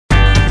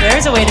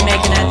There's a way to make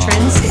an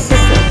entrance. This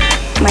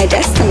is my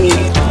destiny.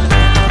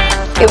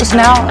 It was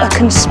now a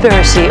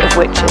conspiracy of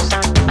witches.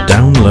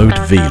 Download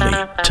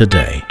Veely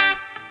today.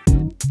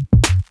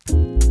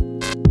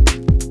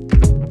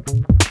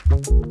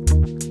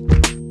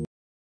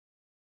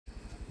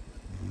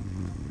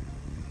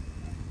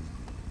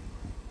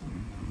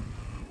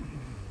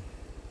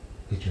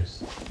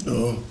 Idris.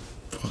 Oh,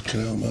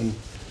 fucking hell, man.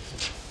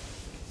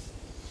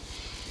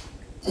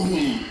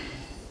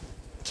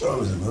 What time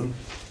is it, man?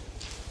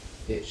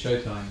 It's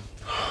showtime.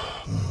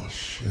 Oh,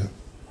 shit.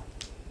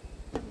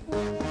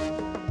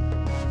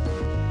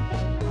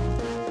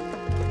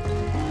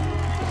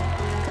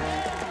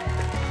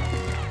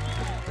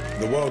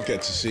 The world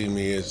get to see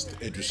me as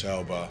Idris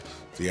Elba,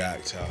 the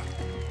actor.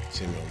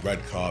 See me on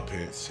red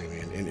carpets, see me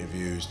in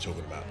interviews,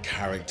 talking about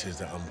characters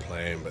that I'm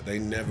playing, but they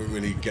never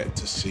really get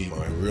to see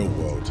my real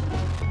world.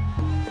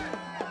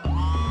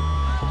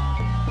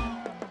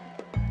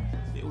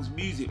 It was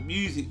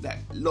music that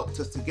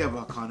locked us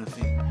together, kind of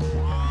thing.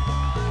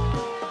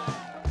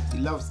 He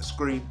loves the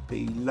scream, but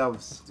he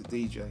loves the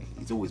DJ.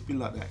 He's always been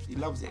like that. He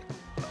loves it.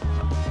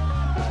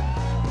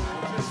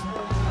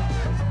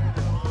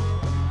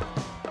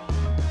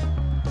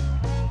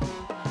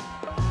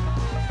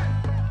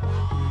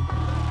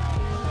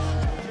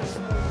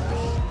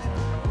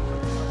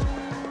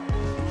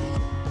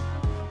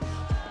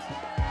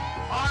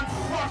 I'm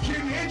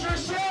fucking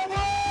Idris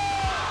Elba!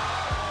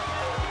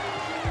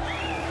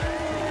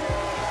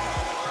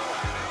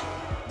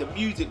 The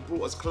music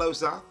brought us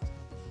closer.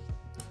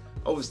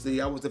 Obviously,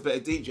 I was the better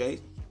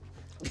DJ.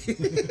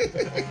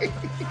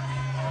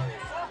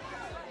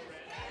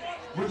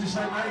 What'd you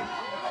say, mate?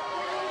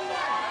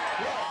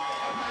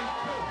 Okay,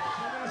 cool.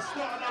 I'm gonna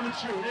start another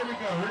tune. Here we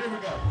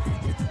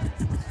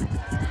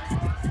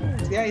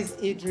go. There is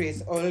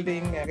Idris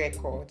holding a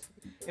record.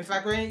 In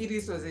fact, when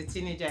Idris was a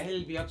teenager,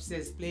 he'll be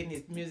upstairs playing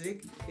his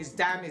music. His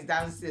dad is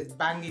downstairs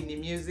banging the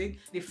music.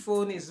 The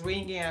phone is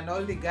ringing and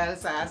all the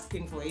girls are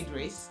asking for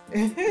Idris. So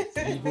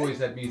you've always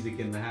had music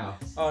in the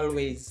house?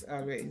 Always,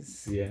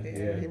 always. Yeah.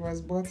 He was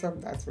brought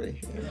up that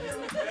way.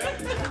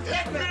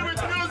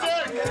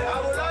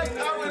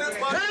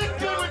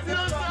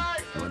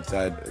 My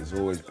dad has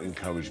always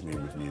encouraged me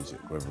with music,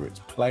 whether it's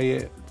play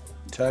it,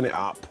 turn it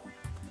up,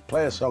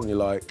 play a song you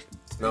like.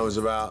 When I was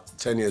about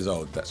 10 years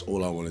old, that's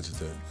all I wanted to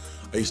do.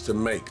 I used to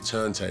make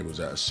turntables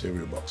out of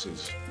cereal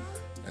boxes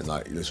and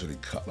like literally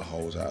cut the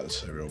holes out of the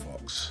cereal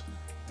box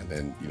and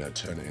then, you know,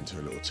 turn it into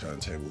a little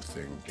turntable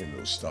thing, get a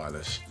little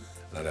stylus,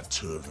 and I'd have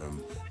two of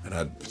them and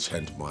I'd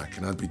pretend mic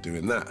and I'd be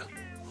doing that.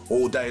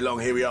 All day long,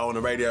 here we are on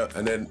the radio,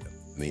 and then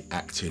the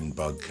acting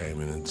bug came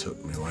in and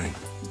took me away.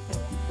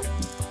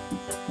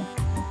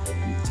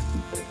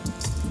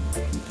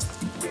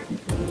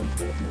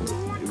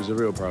 It was a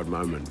real proud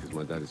moment because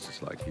my dad is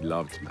just like, he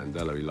loved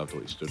Mandela, he loved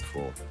what he stood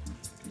for.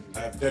 I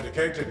have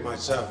dedicated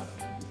myself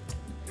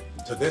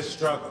to this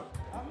struggle.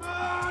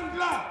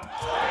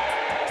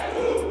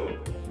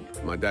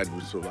 My dad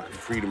was sort of like a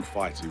freedom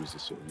fighter. He was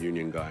this sort of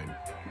union guy.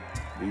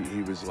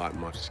 He was like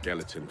my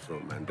skeleton for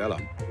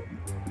Mandela.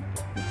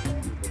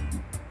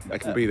 I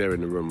can be there in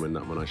the room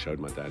when I showed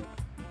my dad.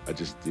 I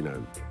just, you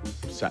know,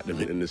 sat them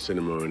in the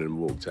cinema and then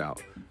walked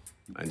out.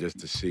 And just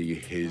to see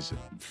his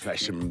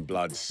flesh and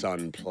blood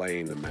son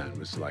playing the man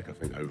was like, I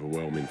think,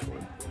 overwhelming for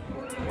him.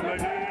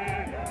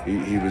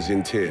 He was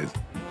in tears.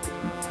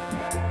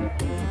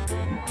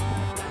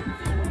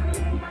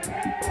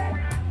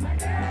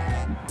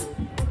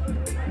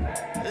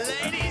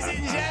 Ladies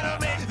and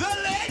gentlemen, the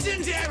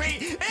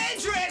legendary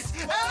Idris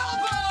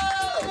Elba!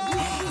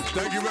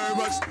 Thank you very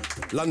much.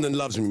 London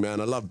loves me, man.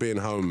 I love being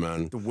home,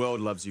 man. The world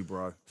loves you,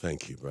 bro.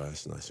 Thank you, bro.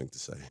 That's a nice thing to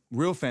say.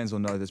 Real fans will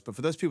know this, but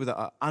for those people that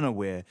are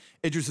unaware,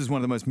 Idris is one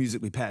of the most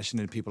musically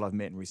passionate people I've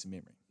met in recent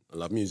memory. I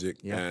love music,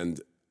 and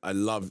I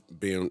love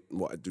being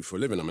what I do for a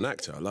living. I'm an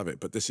actor. I love it.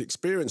 But this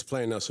experience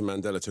playing Nelson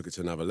Mandela took it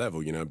to another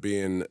level. You know,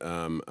 being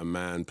a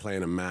man,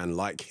 playing a man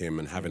like him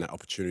and having that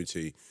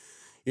opportunity,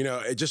 you know,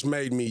 it just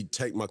made me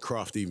take my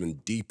craft even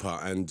deeper.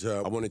 And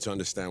I wanted to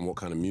understand what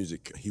kind of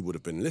music he would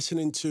have been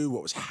listening to,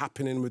 what was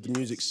happening with the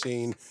music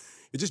scene.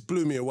 It just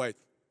blew me away.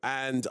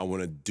 And I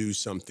want to do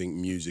something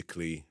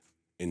musically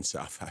in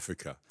South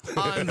Africa.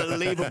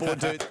 Unbelievable,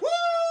 dude. Woo!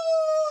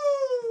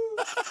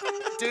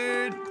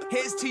 Dude,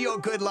 here's to your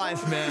good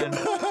life, man.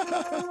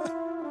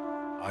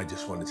 I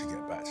just wanted to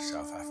get back to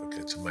South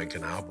Africa to make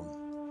an album.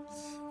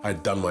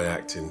 I'd done my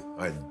acting.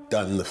 I'd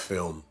done the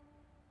film.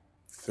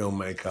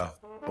 Filmmaker,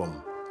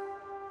 boom.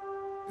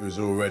 It was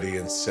all ready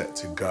and set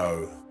to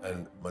go.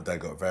 And my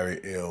dad got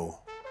very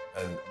ill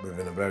and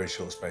within a very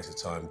short space of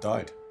time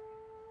died.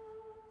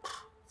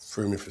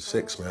 Threw me for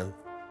 6, man.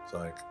 It's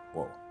like,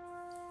 whoa.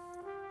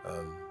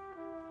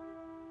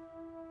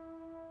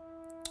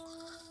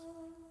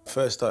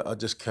 First, I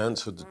just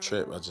cancelled the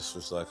trip. I just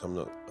was like, I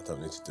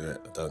don't need to do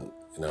it.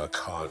 I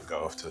can't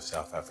go off to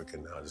South Africa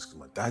now just because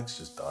my dad's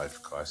just died,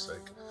 for Christ's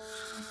sake.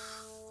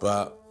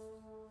 But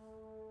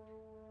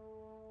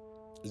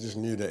I just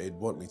knew that he'd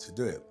want me to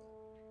do it,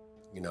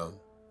 you know.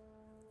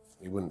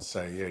 He wouldn't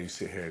say, yeah, you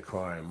sit here and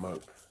cry and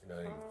mope. You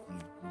know,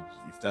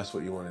 if that's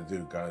what you want to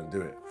do, go and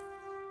do it.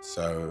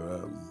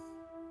 So,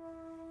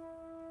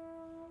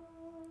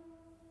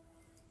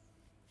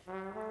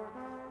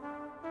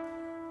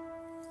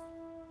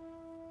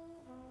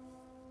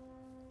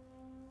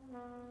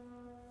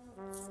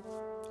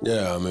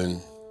 yeah, I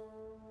mean,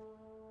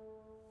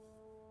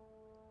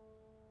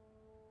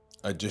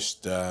 I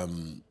just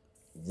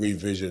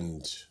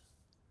revisioned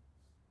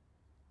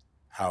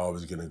how I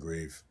was gonna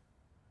grieve.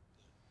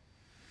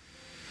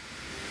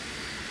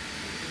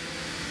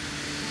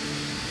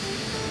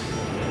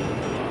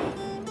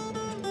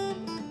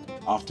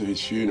 After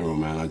his funeral,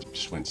 man, I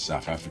just went to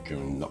South Africa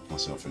and locked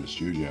myself in the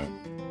studio.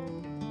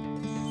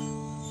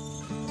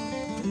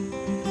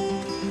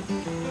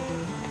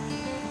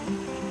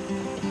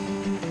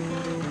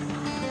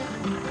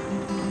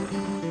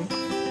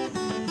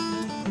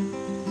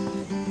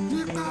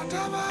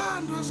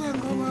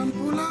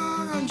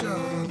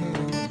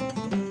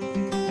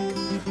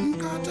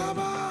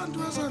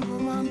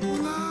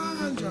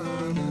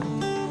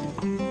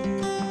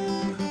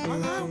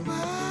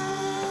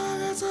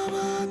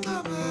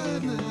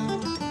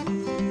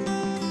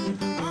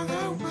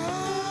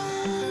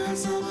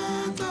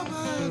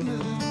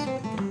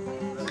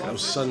 I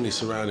was suddenly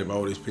surrounded by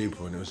all these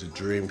people and it was a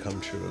dream come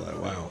true. Like,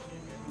 wow.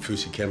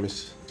 Fusi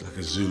Chemist, like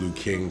a Zulu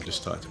king,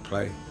 just started to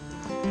play.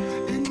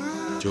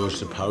 George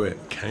the Poet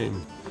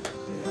came.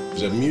 It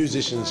was a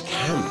musician's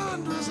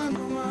camp. It's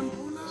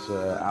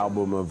an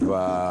album of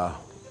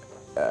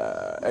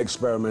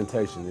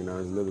experimentation, you know,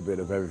 there's a little bit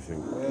of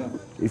everything. Yeah.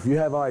 If you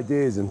have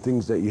ideas and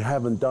things that you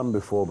haven't done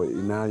before, but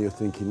now you're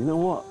thinking, you know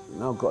what,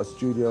 now I've got a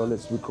studio,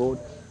 let's record,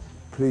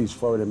 please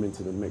throw them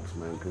into the mix,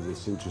 man, because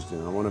it's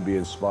interesting. I want to be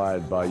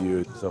inspired by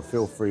you, so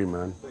feel free,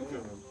 man. Thank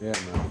you. Yeah,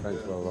 man,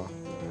 thanks, brother.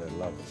 Yeah,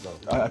 love.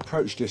 I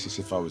approached this as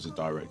if I was a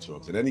director,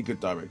 and any good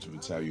director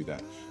would tell you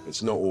that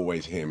it's not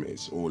always him,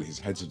 it's all his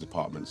heads of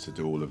departments to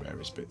do all the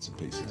various bits and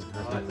pieces.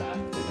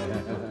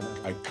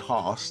 I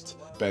cast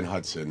Ben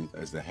Hudson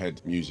as the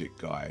head music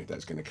guy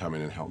that's going to come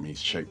in and help me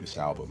shape this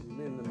album.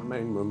 In the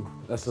main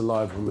room, that's a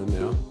live room in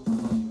there.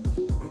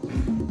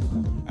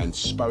 And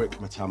Spoic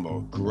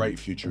Matambo, great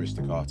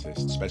futuristic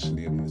artist,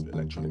 especially in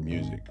electronic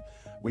music.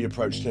 We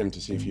approached him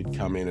to see if he'd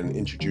come in and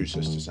introduce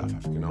us to South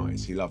African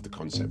artists. He loved the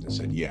concept and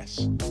said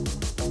yes.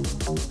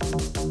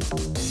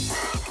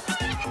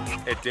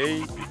 A day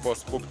before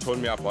Spook told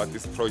me about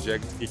this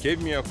project, he gave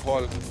me a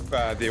call.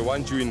 They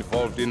want you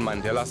involved in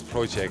Mandela's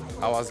project.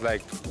 I was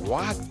like,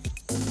 what?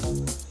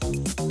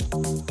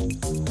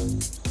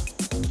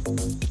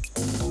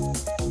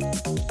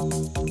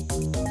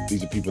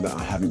 These are people that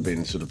I haven't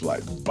been sort of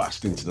like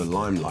bust into the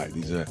limelight.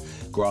 These are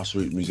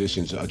grassroots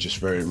musicians that are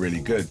just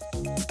really good.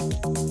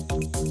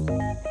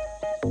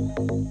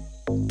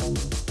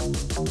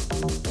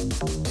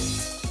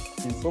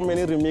 So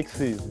many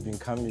remixes have been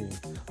coming,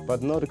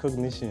 but no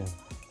recognition.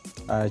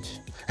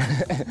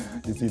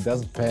 You see,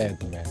 that's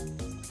bad, man.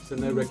 So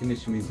no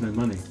recognition means no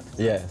money?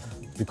 Yes,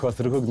 because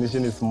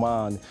recognition is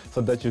money,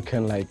 so that you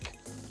can like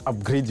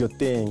upgrade your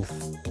things.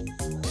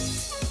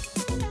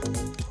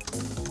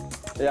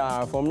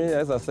 Yeah, for me,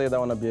 as I said, I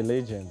want to be a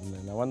legend,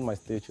 man. I want my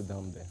statue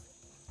down there.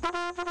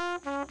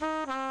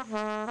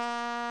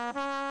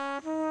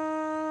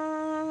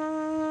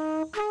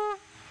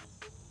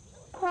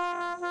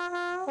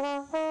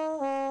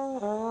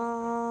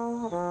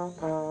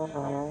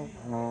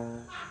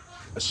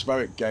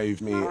 Spoic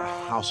gave me a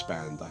house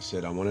band. I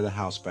said, I wanted a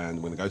house band.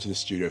 I'm going to go to the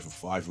studio for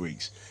 5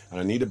 weeks, and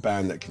I need a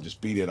band that can just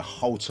be there the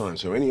whole time.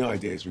 So any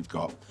ideas we've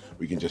got,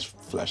 we can just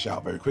flesh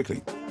out very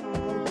quickly.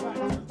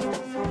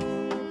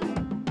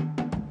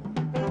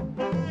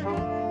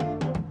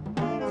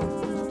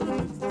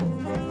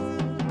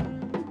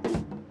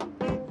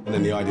 And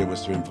then the idea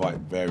was to invite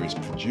various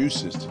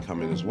producers to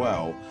come in as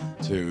well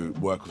to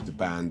work with the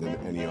band and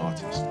any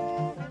artist.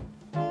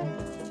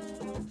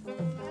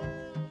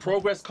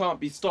 Progress can't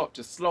be stopped,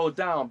 just slow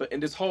down. But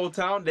in this whole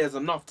town, there's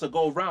enough to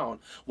go round.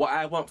 What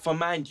I want for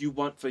mine, you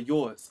want for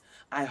yours.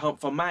 I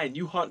hunt for mine,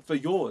 you hunt for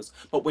yours.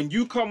 But when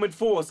you come with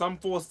force, I'm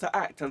forced to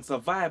act, and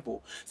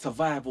survival.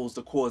 Survival's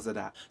the cause of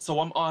that. So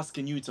I'm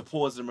asking you to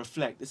pause and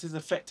reflect. This is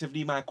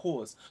effectively my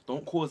cause.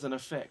 Don't cause an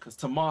effect, because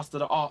to master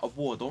the art of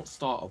war, don't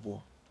start a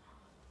war.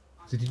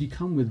 So did you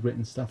come with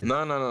written stuff?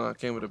 No. I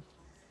came with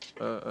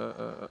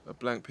a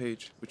blank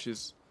page, which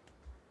is...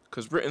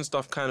 Because written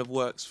stuff kind of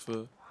works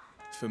for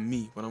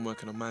me when I'm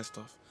working on my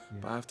stuff. Yeah.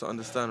 But I have to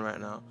understand right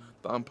now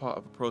that I'm part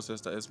of a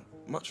process that is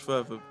much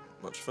further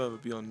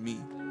beyond me.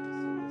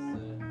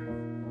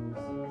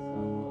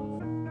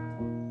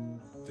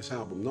 This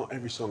album, not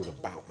every song's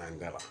about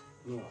Mandela.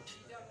 No.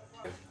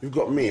 You've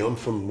got me, I'm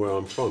from where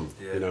I'm from,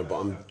 you know, but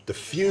I'm the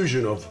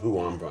fusion of who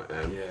I am,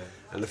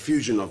 and the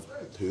fusion of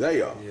who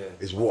they are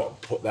is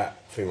what put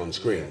that thing on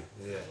screen.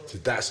 So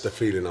that's the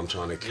feeling I'm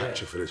trying to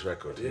capture for this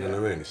record, you know what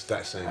I mean? It's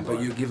that same But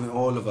you're giving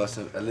all of us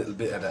a little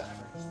bit of that.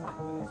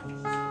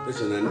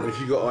 Listen, and if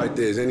you got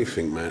ideas,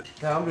 anything, man.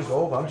 No, I'm just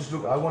over. I'm just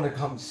looking. I want to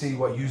come see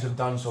what yous have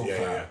done so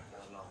far,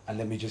 and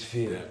let me just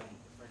feel it.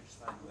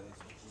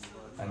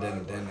 And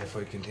then if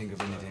I can think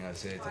of anything, I'll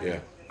say it to you.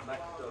 Yeah.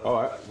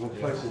 All right, we'll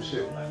play some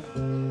shit.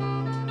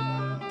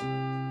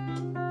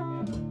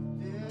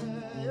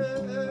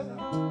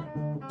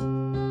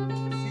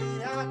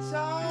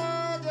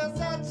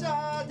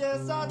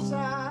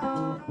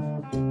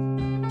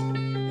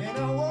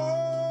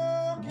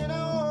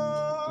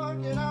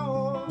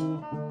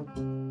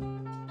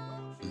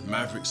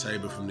 Maverick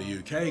Sabre from the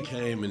UK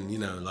came and,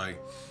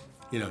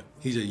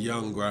 he's a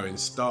young growing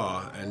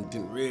star and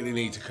didn't really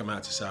need to come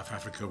out to South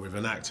Africa with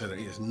an actor that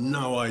he has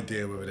no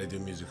idea whether they do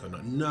music or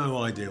not, no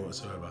idea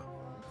whatsoever.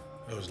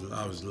 I was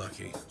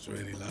lucky, I was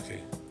really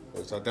lucky.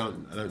 Because I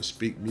don't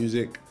speak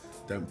music,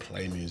 don't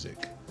play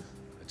music,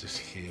 I just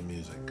hear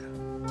music.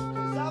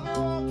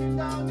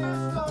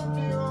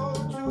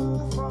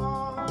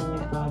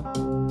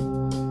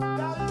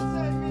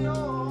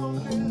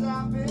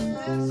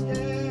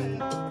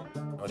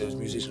 There was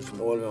musicians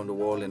from all around the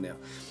world in there.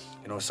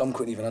 You know, some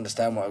couldn't even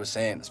understand what I was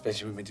saying,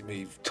 especially with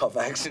me tough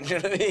accent, you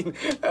know what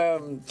I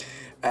mean?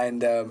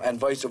 And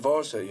vice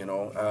versa, you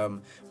know.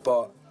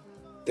 But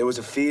there was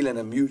a feeling,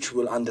 a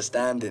mutual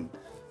understanding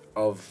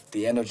of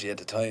the energy at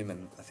the time,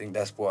 and I think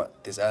that's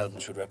what this album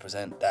should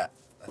represent, that.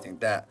 I think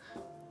that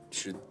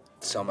should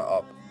sum it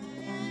up.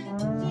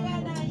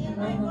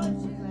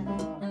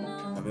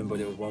 I remember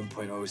there was one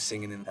point I was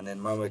singing and then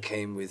Mama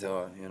came with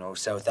her,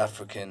 South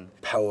African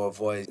power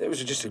voice. It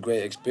was just a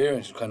great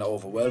experience, it was kind of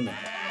overwhelming.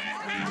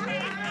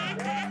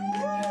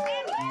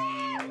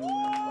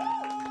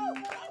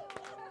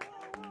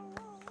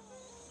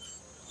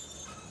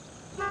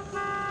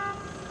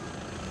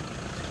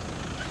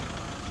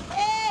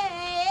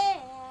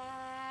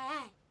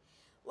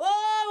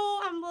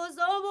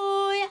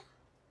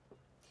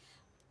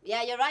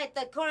 Yeah, you're right,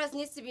 the chorus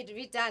needs to be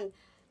redone.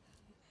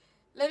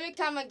 Let me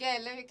come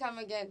again.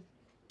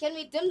 Can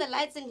we dim the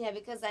lights in here?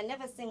 Because I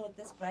never sing with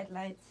this bright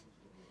light.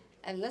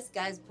 And this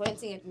guy's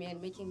pointing at me and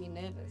making me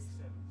nervous.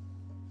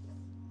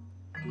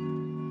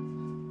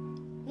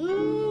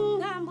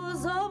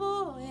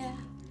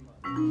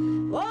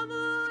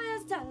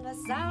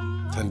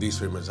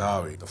 Thandiswa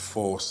Mazari, the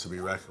force to be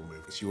reckoned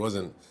with. She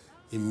wasn't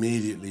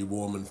immediately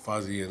warm and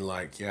fuzzy and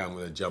like, yeah, I'm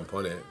gonna jump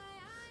on it.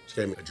 She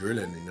gave me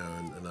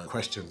adrenaline, and I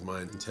questioned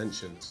my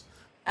intentions.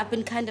 I've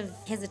been kind of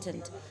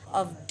hesitant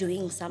of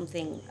doing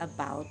something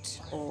about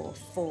or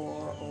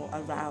for or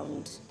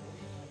around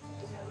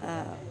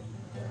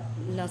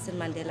Nelson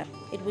Mandela.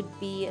 It would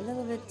be a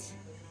little bit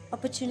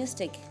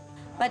opportunistic.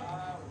 But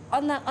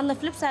on the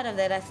flip side of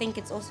that, I think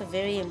it's also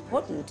very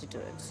important to do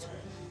it,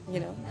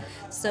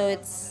 So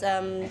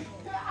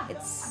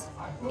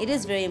it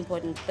is very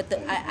important, but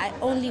I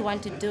only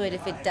want to do it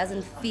if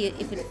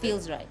it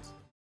feels right.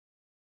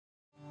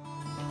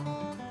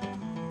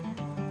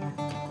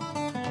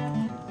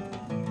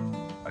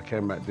 I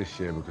came back this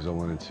year because I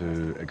wanted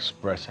to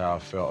express how I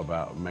felt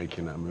about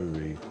making that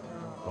movie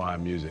via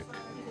music.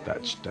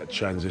 That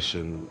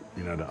transition,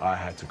 that I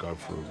had to go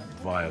through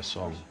via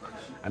song.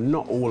 And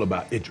not all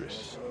about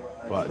Idris,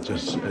 but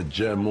just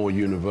a more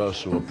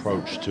universal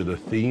approach to the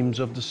themes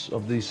of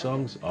these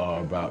songs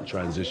are about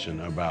transition,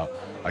 about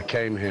I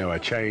came here, I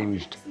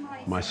changed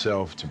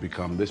myself to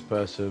become this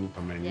person.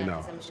 I mean, it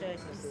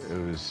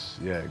was,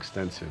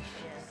 extensive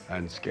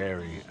and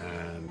scary,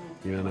 and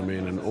you know what I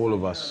mean? And all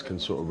of us can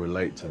sort of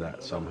relate to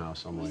that somehow,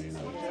 somewhere,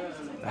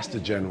 That's the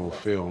general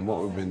feel, and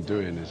what we've been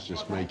doing is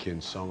just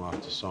making song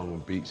after song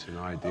with beats and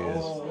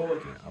ideas.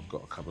 Yeah, I've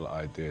got a couple of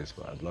ideas,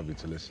 but I'd love you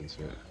to listen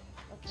to it.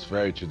 It's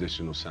very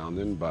traditional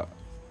sounding, but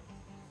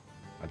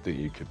I think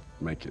you could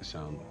make it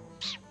sound...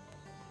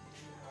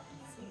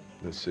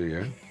 Let's see,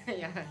 yeah?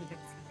 Yeah,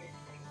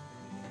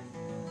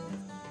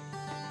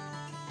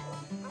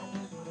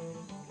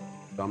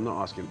 I'm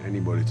not asking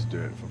anybody to do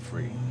it for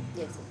free.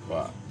 Yes.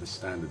 But the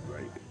standard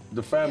rate.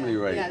 The family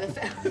rate. Yeah, the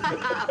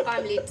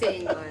family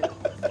thing, man.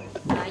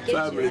 I get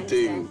family you,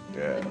 thing,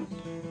 yeah.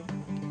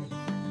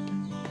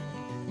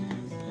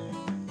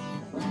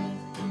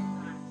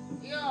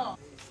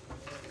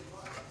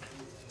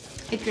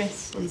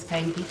 Idris is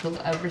paying people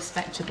a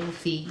respectable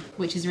fee,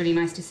 which is really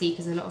nice to see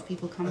because a lot of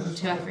people come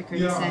to Africa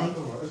and say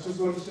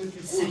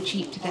it's so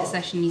cheap to get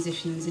session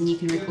musicians and you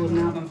can record an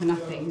album for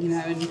nothing,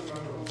 and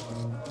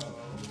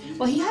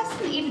well, he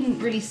hasn't even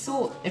really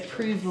sought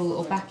approval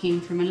or backing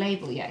from a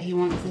label yet.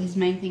 His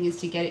main thing is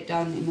to get it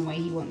done in the way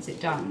he wants it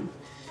done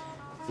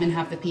and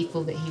have the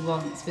people that he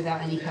wants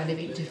without any kind of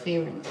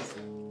interference.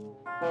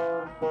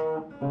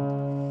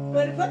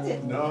 Where did you put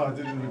it? No, I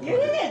didn't record it. You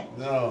didn't?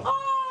 No.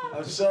 Oh.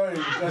 I'm sorry.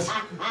 That's...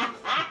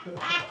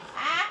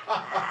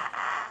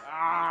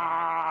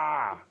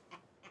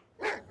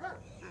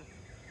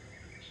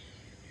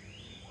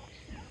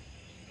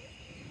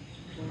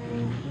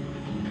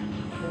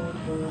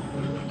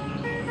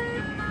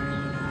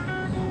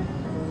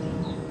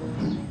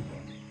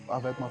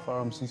 I've had my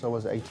firearm since I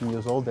was 18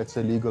 years old. That's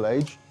a legal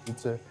age.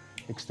 It's an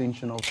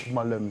extension of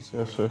my limbs.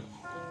 Yes, sir.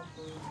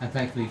 And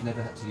thankfully you've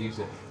never had to use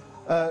it?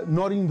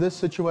 Not in this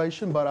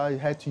situation, but I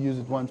had to use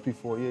it once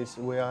before, yes,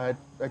 where I had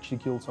actually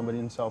killed somebody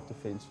in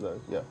self-defense, though,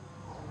 yeah.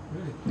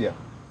 Really? Yeah.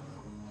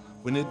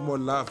 We need more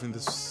love in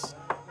this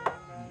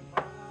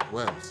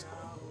world.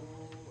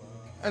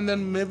 And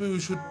then maybe we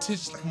should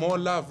teach more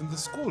love in the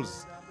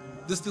schools.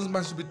 These things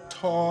must be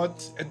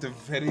taught at a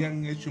very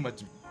young age. You must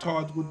be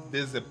taught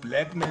there's a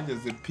black man,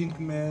 there's a pink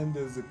man,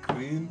 there's a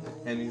green,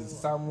 and he's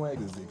somewhere,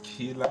 there's a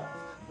killer.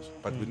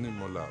 But we need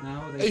more love.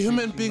 A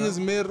human being is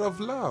made of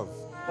love.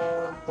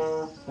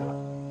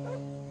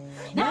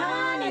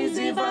 Nani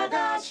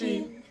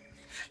zivagashi,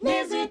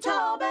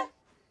 nizitobe,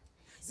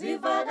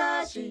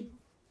 zivagashi.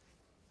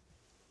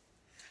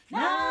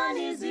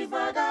 Nani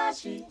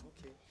zivagashi,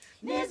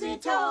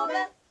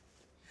 nizitobe,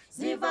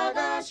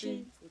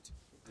 zivagashi.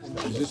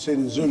 Is this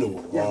in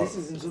Zulu? Yeah, this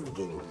is in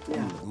Zulu.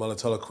 Yeah.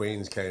 Malatola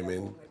Queens came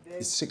in.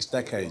 It's 6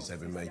 decades they've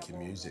been making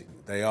music.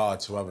 They are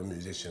to other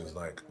musicians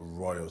like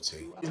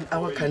royalty. In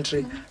our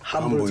country,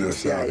 humble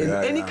yourself. In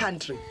any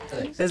country,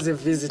 as a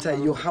visitor,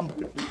 you're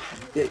humble.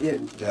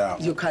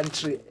 Your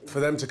country. For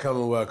them to come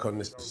and work on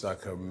this, it's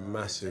like a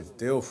massive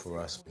deal for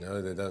us. You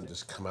know, they don't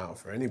just come out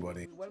for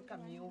anybody.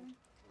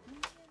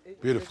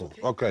 Beautiful.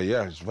 Okay,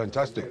 yeah, it's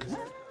fantastic.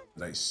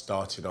 They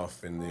started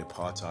off in the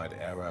apartheid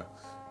era,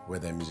 where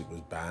their music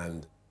was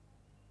banned.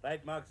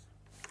 Right, Max.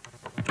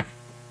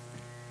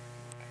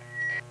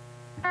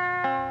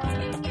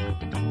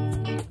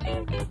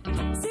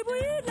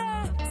 Sibuile,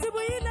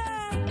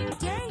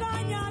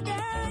 jenga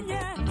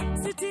nyagenye,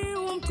 siti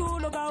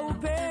umkulo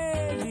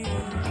gaupeli.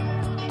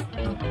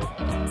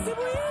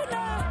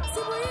 Sibuile,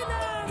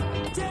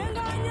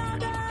 jenga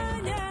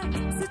nyagenye,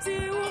 siti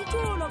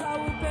umkulo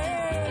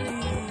gaupeli.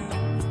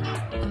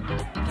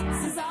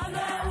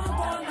 Sizale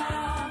ukona,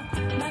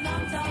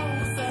 nanamta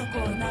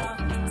usekona.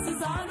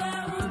 Sizale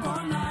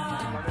ukona,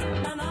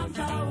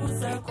 nanamta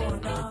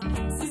usekona.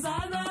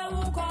 Sizale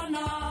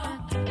ukona,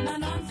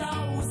 nanamta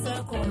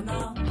usekona.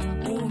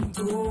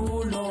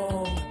 Umtulo.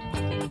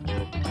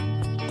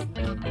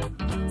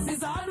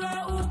 Sizale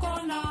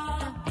ukona,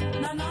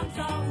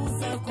 nanamta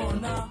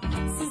usekona.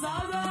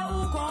 Sizale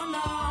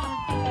ukona,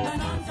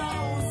 nanamta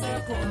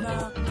usekona.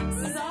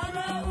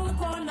 Sizale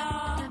ukona,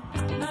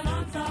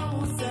 nanamta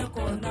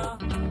usekona.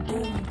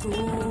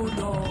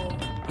 Umtulo.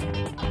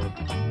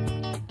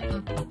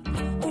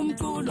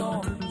 Umtulo,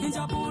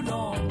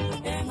 injabulo,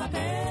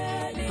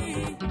 engapheli.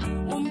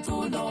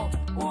 Umtulo,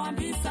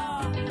 uhambisa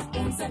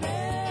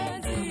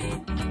umsebenzi,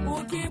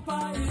 ukhipha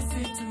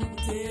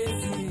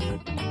isithukuthezi.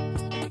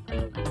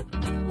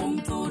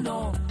 Umtulo,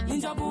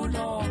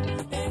 injabulo,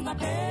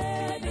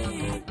 engapheli.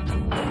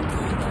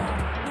 Umtulo,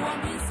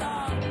 uhambisa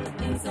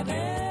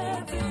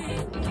umsebenzi,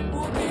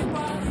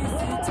 ukhipha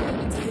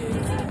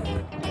isithukuthezi.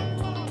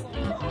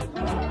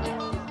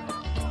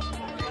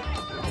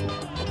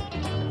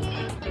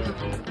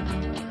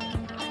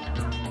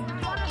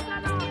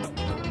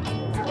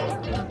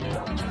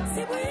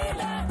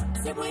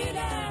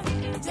 Sibuile,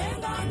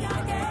 jenga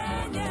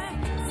nyagenye,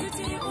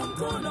 siti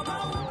umtulo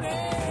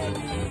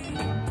gaupeli.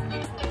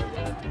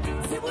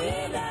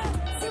 Sibuile,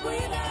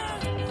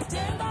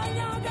 jenga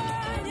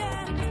nyagenye,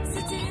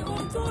 siti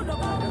umtulo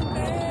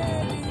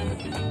gaupeli.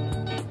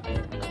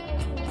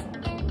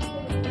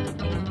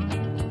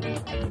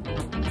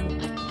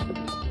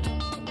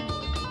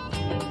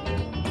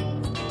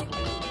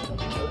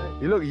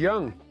 You look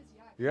young.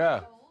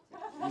 Yeah.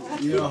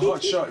 You're a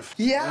hot shot.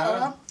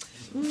 Yeah.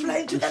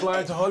 Flying to You're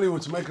flying to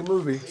Hollywood to make a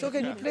movie. So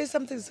can you play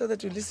something so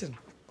that you listen?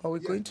 Are we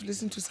going to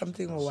listen to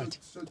something or what?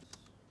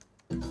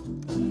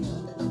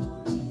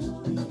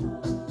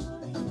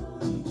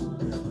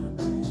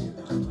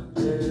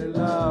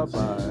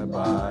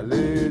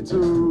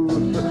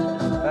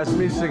 That's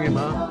me singing,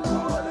 man.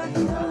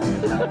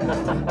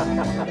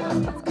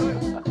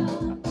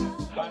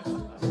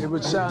 It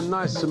would sound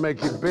nice to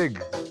make it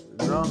big,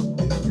 you know?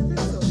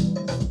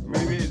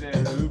 Maybe a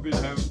little bit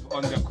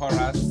on the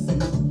chorus.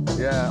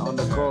 Yeah, on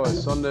the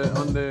chorus, on the.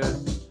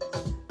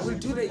 We'll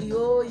do the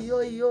yo, yo,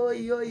 yo,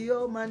 yo,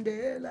 yo,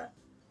 Mandela.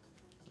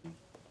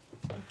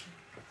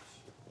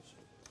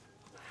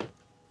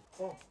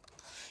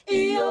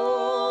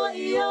 Yo,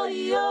 yo,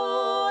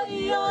 yo,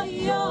 yo,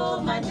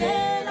 yo,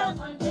 Mandela.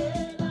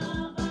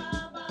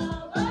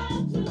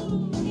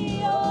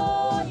 Yo,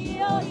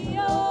 yo,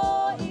 yo,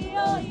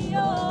 yo,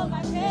 yo,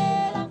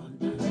 Mandela.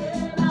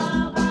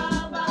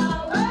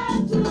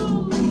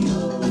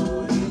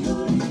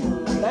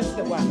 That's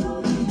the one.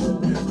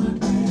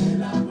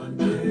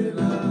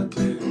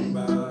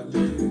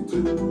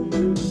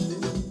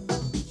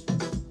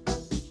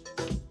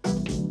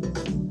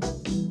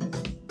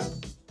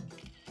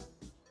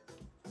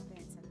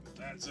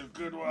 That's a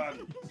good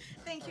one.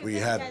 Thank you. We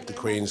had the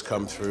Queens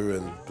come through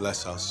and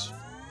bless us,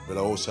 but I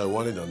also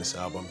wanted on this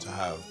album to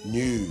have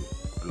new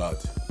blood.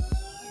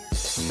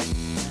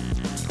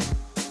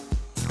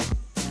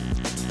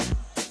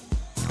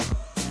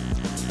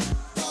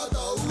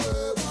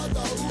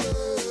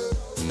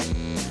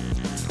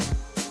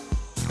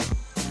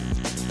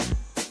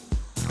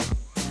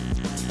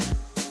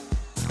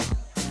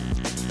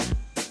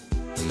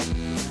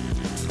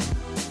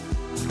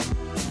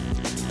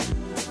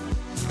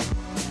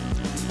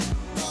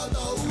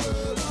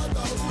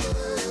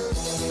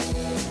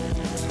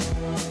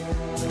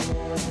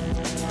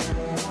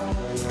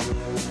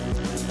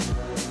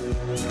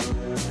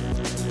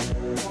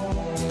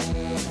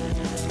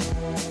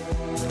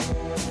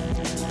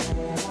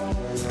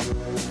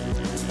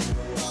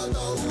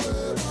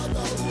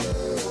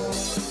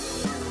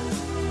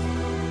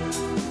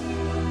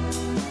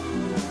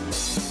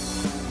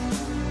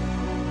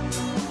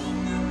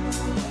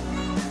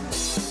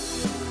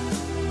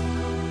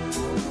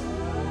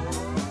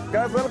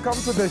 Guys, welcome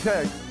to the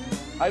shack.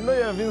 I know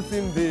you haven't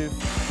seen this.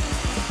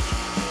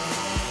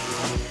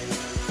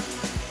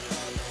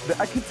 The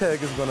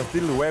architect is gonna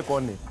still work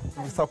on it.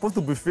 It's supposed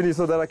to be finished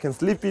so that I can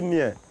sleep in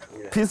here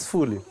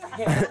peacefully.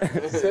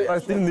 I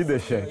still need a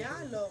shack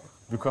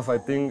because I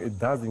think it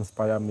does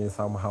inspire me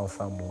somehow,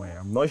 somewhere.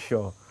 I'm not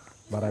sure,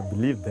 but I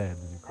believe that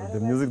because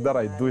the music that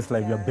I do is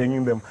like you're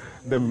banging them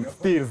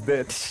things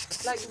there.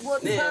 Like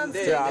what sounds?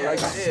 Yeah, I like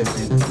it.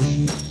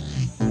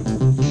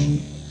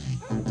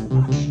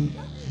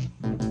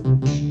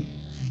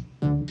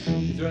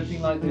 Is there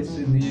anything like this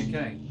in the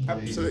UK?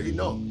 Absolutely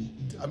not.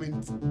 I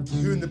mean,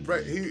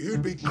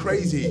 who'd be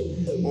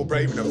crazy or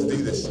brave enough to do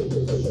this?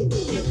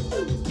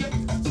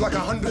 It's like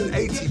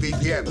 180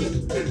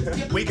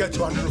 BPM. We go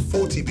to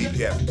 140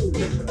 BPM.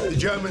 The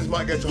Germans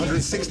might go to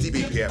 160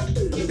 BPM.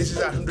 This is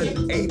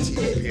 180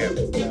 BPM.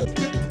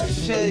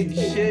 Shake,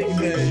 shake,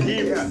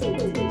 yeah.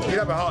 You'd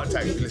have a heart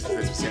attack if you listen to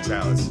this for 6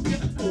 hours.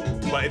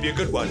 But it'd be a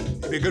good one.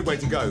 It'd be a good way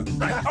to go.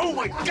 Like, oh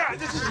my God,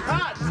 this is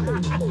hot!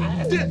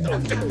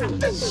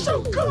 This is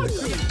so good!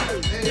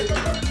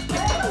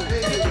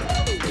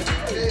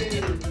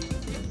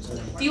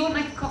 Do you want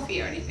like a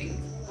coffee or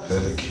anything?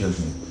 That'll kill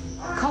me.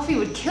 Coffee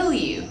would kill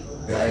you.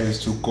 Yeah, I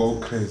used to go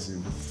crazy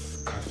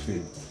with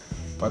caffeine.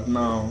 But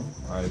now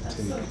I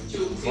take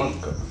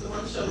vodka.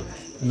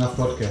 Enough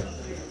vodka?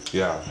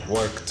 Yeah,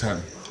 work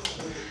time.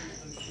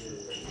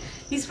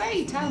 He's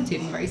very talented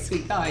and very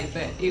sweet guy,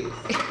 but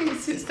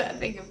it's just that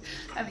thing of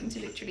having to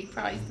literally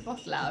prise the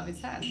bottle out of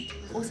his hand.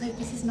 Also,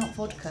 this is not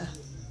vodka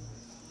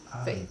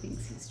that he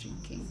thinks he's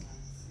drinking.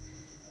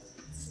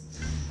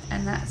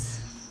 And that's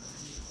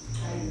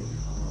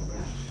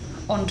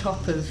on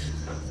top of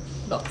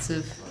lots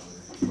of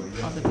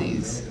other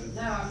booze.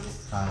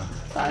 But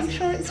I'm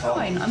sure it's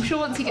fine. I'm sure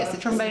once he gets the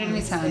trombone in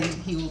his hand,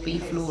 he will be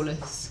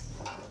flawless.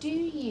 Do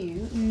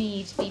you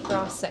need the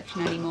brass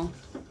section anymore?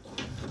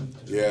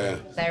 Yeah.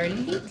 They're a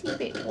little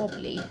bit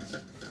wobbly.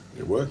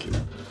 They're working.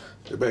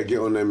 They better get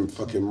on them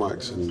fucking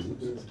mics and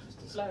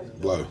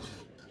blow.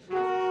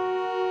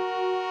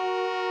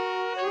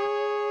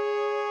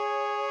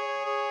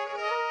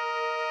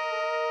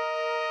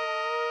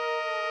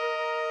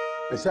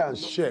 It sounds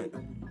shit.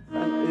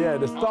 Yeah,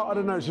 the start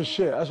of the notes are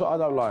shit. That's what I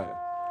don't like.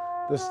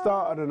 The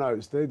start of the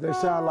notes, they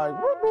sound like...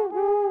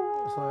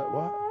 It's like,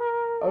 what?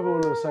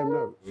 Everyone on the same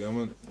note. Yeah,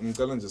 I'm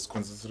gonna just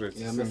concentrate.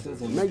 Yeah,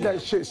 make that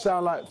shit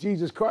sound like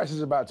Jesus Christ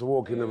is about to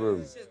walk in the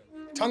room.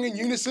 Tongue in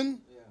unison?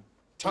 Yeah.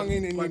 Tongue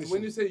in unison.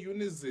 When you say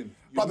unison,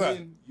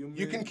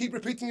 you can keep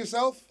repeating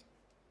yourself,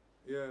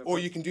 or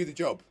you can do the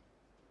job.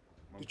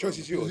 The choice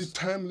is yours.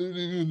 I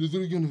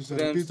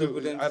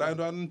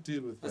don't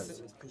deal with that.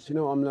 Do you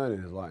know what I'm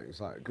learning? It's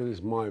like, because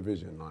it's my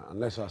vision. Like,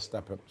 unless I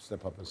step up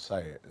and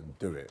say it and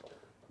do it,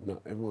 no,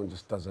 everyone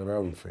just does their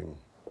own thing.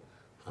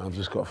 And I've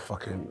just got to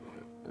fucking.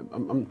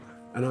 I'm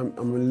a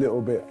little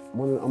bit.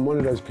 I'm one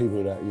of those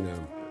people that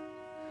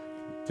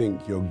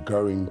think you're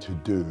going to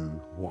do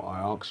what I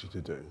ask you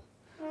to do,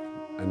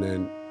 and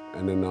then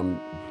I'm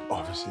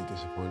obviously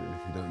disappointed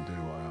if you don't do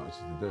what I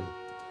ask you to do.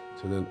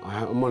 So then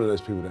I'm one of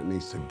those people that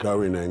needs to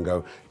go in there and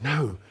go,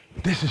 no,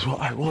 this is what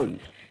I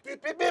want.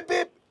 Beep, beep, beep,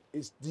 beep.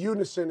 It's the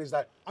unison is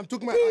like, I'm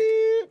talking about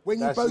like,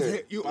 when you both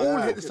hit, you all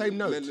hit the same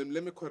note.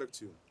 Let me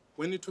correct you.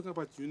 When you're talking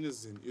about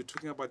unison, you're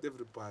talking about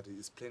everybody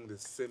is playing the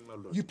same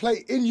melody. You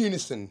play in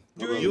unison.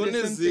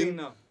 Unison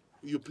now.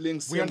 You're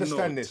playing same We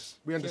understand note. this.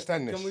 We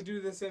understand this. Can we do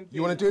the same thing?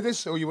 You want to do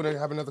this, or you want to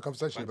have another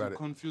conversation about it?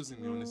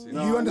 Confusing me, honestly.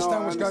 You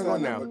understand what's going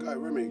on now? Okay,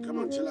 Remy, come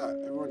on, chill out.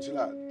 Everyone chill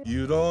out.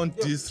 You don't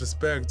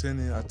disrespect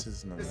any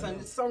artist, man. It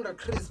sounds like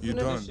Chris. You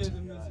don't.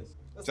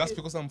 Just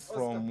because I'm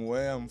from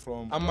where I'm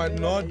from, I might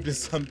not be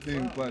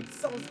something, but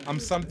I'm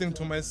something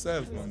to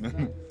myself,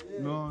 man.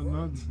 No,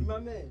 not.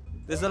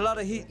 There's a lot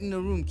of heat in the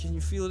room. Can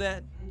you feel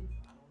that?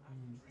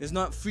 There's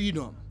not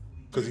freedom.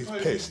 Because he's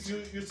pissed.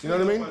 You know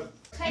what I mean?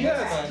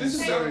 Yes, this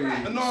is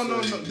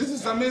no. This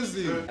is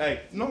amazing.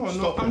 Hey, no,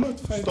 stop I'm not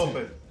fighting. Stop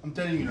it. I'm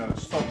telling you now.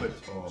 Stop it.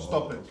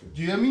 Stop it.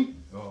 Do you hear me?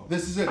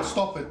 This is it.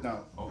 Stop it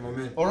now. My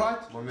man. All right?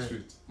 My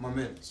man. My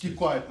man. Keep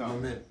quiet now. My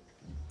man.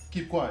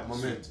 Keep quiet. My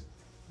man.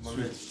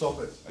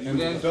 Stop it.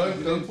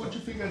 Don't put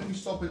your finger at me.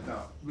 Stop it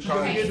now.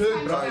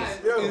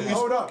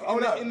 Hold up,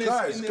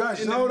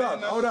 guys,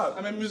 hold up.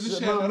 I'm a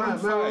musician.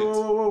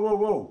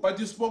 Whoa. But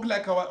you spoke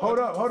like our. Hold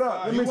up.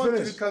 Let me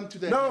finish.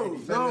 No,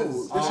 this is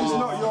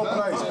not your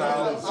place,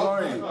 man.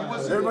 Sorry.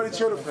 Everybody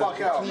chill the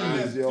fuck out,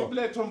 man. You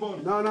play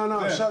trombone. No.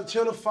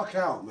 Chill the fuck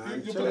out,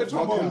 man. You play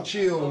trombone.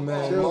 Chill,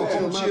 man.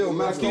 Chill,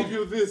 man. I give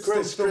you this.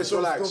 Chris,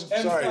 relax.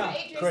 Sorry.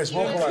 Chris,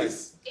 walk away.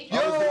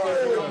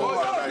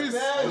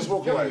 Let's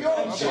walk away.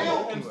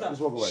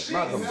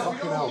 Malcolm,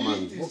 fucking hell,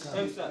 man.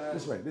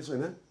 This way,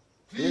 man.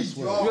 This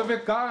way. You have a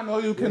gun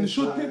or you can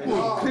shoot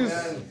people. Chris.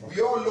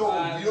 What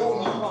are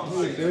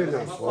you doing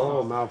that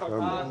for, Malcolm?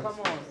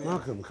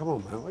 Malcolm, come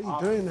on, man. What are you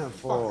doing that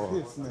for?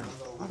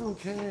 I don't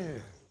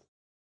care.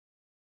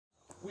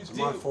 We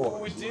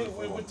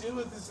deal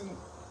with this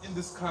in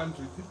this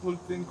country. People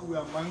think we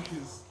are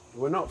monkeys.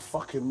 We're not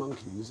fucking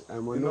monkeys,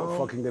 and we're not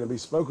fucking going to be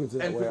spoken to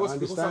that way. I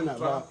understand that,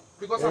 but...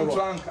 Because I'm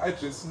drunk,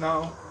 Idris,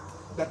 now,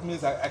 that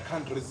means I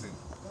can't reason.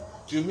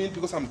 Do you mean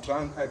because I'm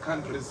drunk, I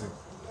can't reason?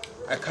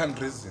 I can't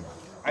reason.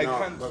 I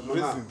can't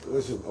reason.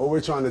 Listen, all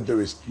we're trying to do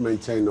is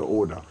maintain the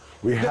order.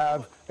 We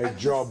have a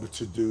job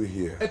to do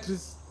here.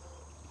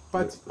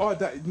 But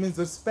order, it means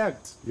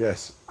respect.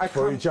 Yes,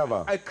 for each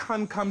other. I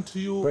can't come to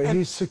you. But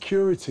he's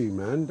security,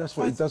 man. That's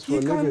what he does for a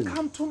living. You can't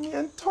come to me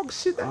and talk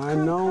shit. I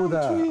know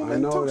that. I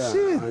know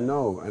that. I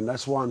know. And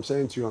that's why I'm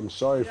saying to you, I'm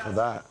sorry for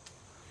that.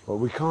 But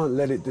we can't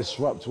let it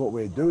disrupt what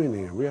we're doing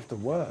here. We have to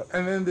work.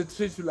 And then they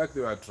treat you like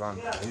they are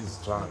drunk. He's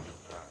drunk.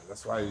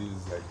 That's why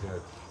he's like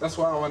that. That's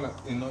why I want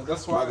to, you know,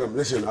 that's why... Malcolm,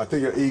 listen, I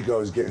think your ego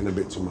is getting a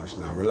bit too much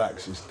now.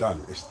 Relax, it's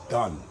done. It's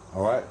done,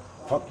 all right?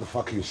 Fuck the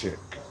fucking shit.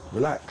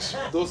 Relax.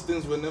 Those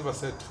things were never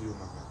said to you,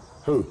 man.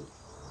 Who?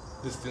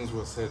 These things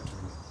were said to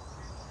me.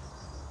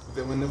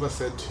 They were never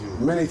said to you.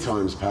 Many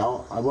times,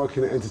 pal. I work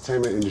in the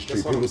entertainment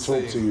industry. People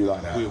talk to you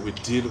like that. We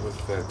deal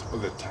with that all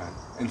the time.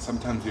 And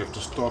sometimes you have to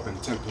stop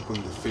and tell people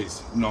in the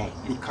face, no,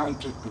 you can't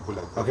treat people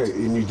like that. Okay,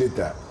 and you did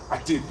that?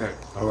 I did that.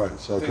 All right,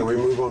 so can we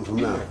move on from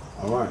now?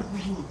 All right.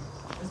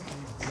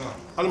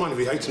 I don't mind if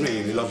he hates me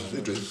and he loves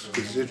Idris,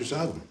 because it's Idris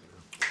Elba.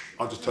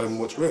 I'll just tell him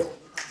what's real.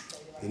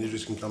 And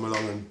Idris can come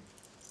along and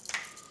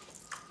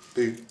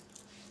be,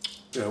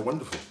 you know,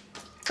 wonderful.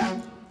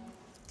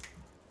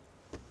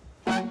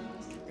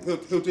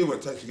 He'll do what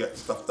it takes to get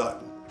stuff done.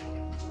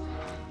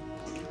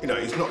 You know,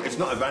 it's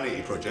not a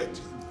vanity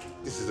project.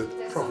 This is a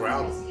proper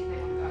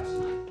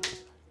album.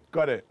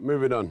 Got it.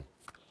 Moving on.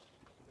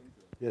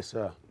 Yes,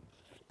 sir.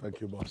 Thank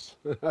you, boss.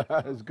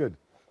 It's good.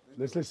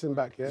 Let's listen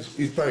back, yeah?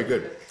 He's very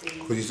good,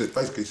 because he's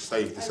basically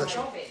saved the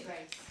session.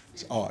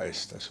 It's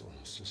artist, that's all.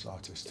 It's just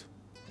artist.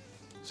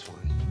 It's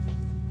fine.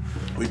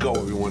 We got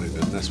what we wanted,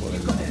 and that's what I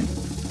got.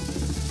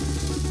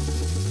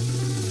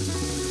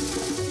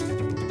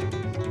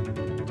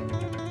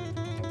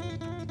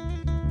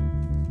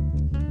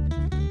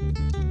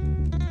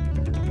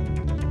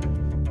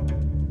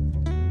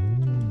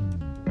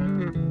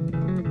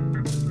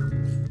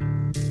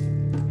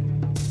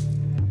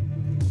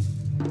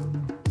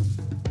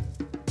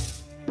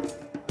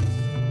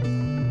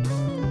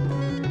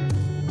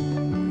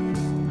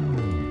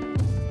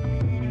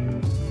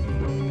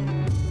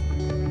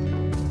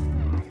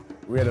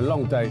 We had a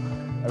long day.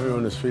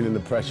 Everyone was feeling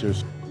the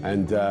pressures,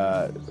 and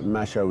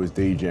Masho was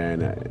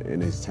DJing in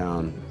his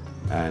town,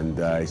 and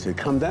he said,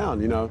 "Come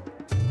down," you know.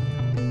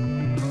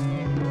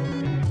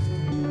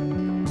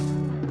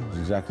 It was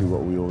exactly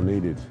what we all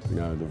needed. You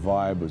know, the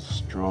vibe was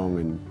strong,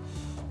 and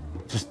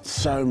just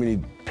so many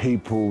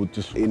people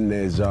just in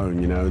their zone,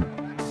 you know.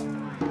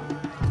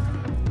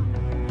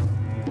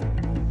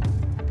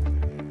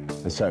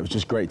 And so it was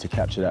just great to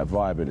capture that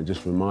vibe, and it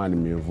just reminded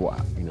me of what,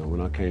 you know,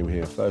 when I came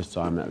here first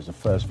time, that was the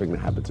first thing that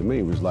happened to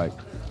me, was like,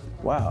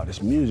 wow,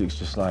 this music's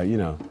just like, you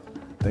know,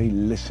 they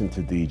listen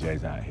to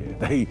DJs out here.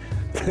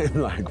 They're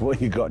like,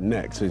 what you got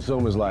next? It's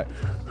almost like,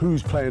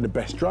 who's playing the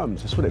best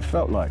drums? That's what it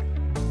felt like.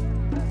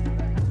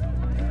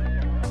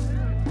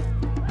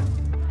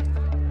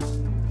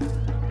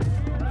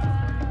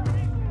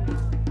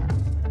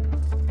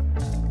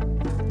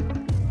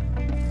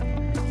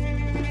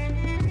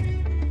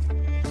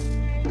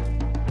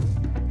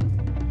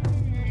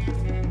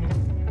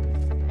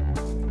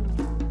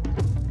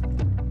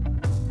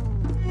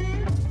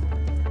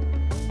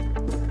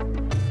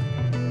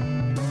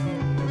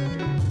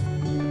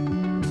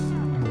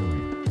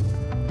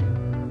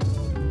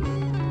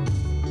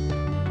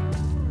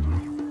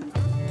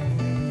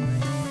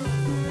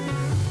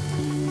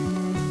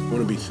 I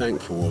want to be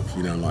thankful of,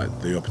 you know,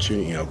 like the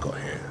opportunity I've got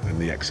here and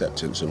the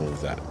acceptance and all of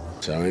that.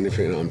 So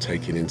anything that I'm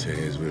taking into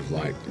here is with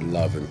like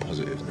love and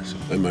positiveness,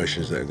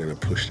 emotions that are going to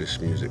push this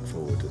music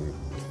forward and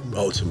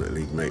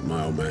ultimately make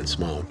my old man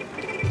smile.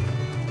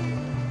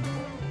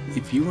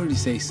 If you were to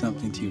say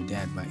something to your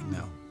dad right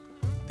now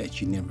that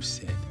you never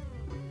said,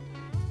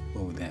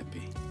 what would that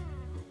be?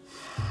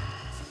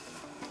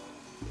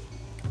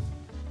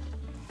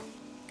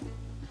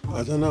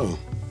 I don't know.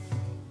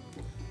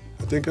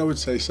 I think I would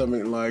say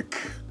something like,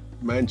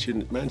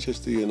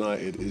 Manchester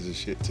United is a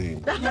shit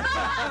team. No, don't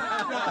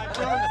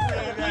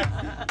say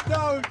that.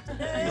 Don't.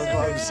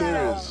 I'm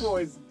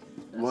serious.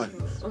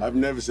 I've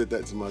never said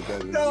that to my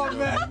dad. No,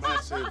 man.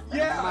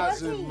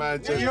 Massive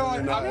Manchester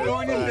United I'm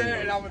going in there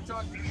fan. and I'm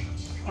talking.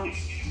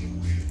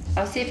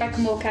 I'll see if I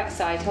can walk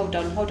outside. Hold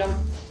on, hold on.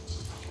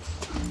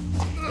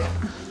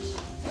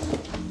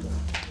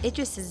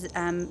 Idris has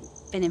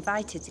been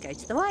invited to go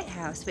to the White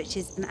House, which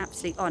is an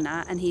absolute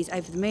honour, and he's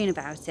over the moon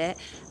about it.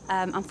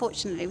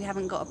 Unfortunately, we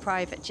haven't got a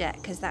private jet,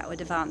 because that would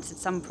have answered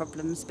some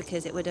problems,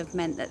 because it would have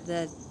meant that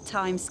the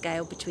time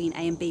scale between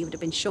A and B would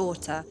have been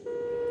shorter.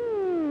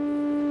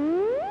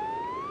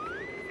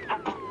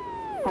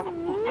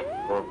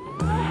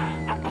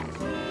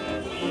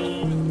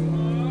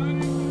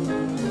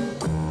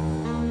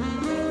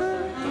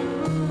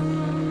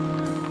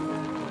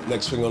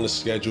 Next thing on the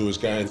schedule is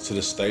going to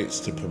the States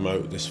to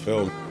promote this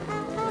film.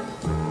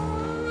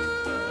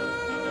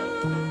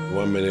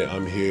 One minute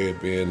I'm here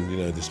being, you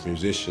know, this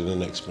musician, the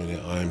next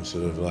minute I'm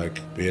sort of like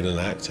being an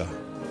actor.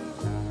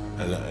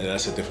 And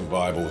that's a different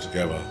vibe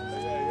altogether.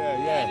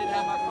 yeah.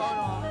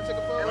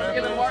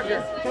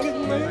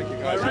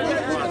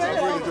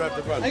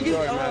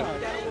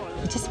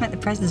 He just met the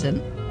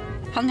president,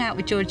 hung out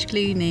with George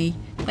Clooney,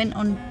 went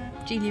on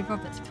Julia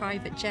Roberts'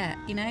 private jet,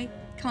 you know?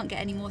 Can't get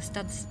any more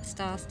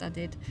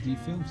star-studded. Did you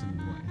film some in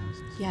the White House?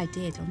 Yeah, I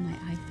did, on my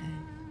iPhone.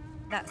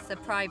 That's the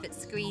private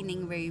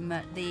screening room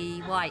at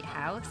the White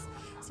House.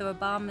 So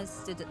Obama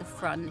stood at the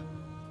front.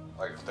 I'd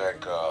like to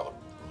thank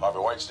Harvey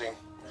Weinstein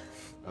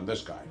and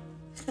this guy.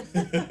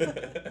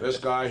 This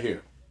guy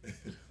here.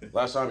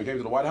 Last time he came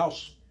to the White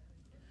House,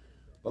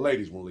 the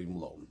ladies won't leave him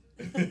alone.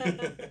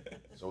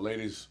 So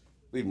ladies,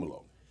 leave him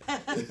alone.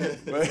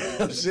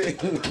 I'm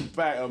sitting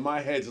back and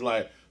my head's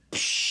like,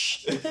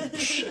 psh,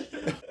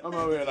 psh. I'm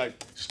over here like,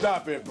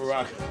 stop it,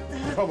 Barack.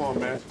 Come on,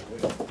 man.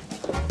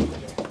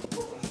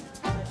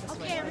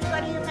 Okay,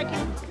 everybody, if I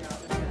can.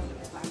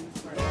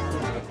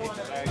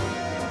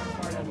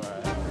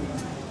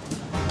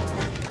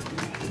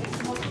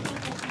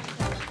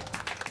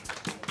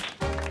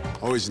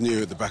 I always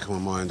knew at the back of my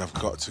mind I've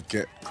got to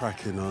get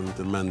cracking on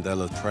the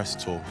Mandela press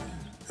tour.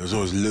 It was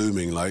always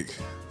looming, like,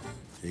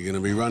 you're going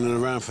to be running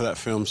around for that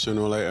film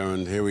sooner or later,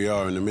 and here we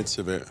are in the midst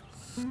of it.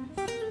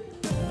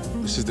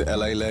 This is the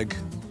LA leg,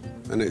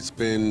 and it's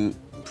been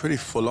pretty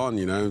full on,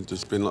 you know.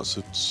 There's been lots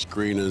of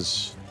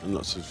screeners and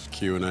lots of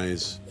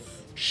Q&As,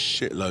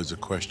 shitloads of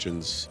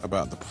questions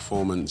about the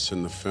performance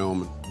and the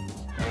film.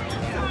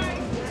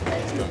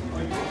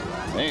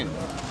 Man.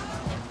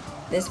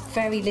 There's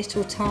very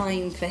little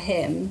time for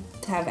him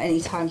to have any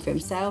time for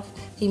himself.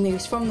 He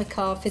moves from the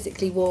car,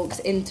 physically walks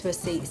into a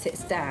seat,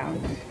 sits down,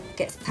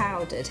 gets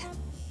powdered,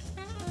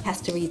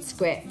 has to read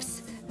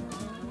scripts,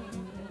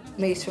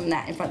 moves from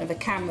that in front of a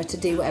camera to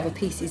do whatever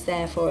piece he's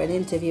there for, an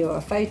interview or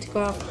a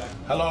photograph.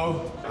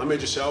 Hello, I'm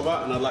Idris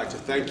Elba, and I'd like to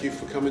thank you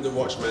for coming to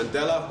watch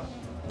Mandela.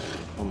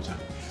 One more time.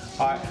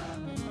 Hi.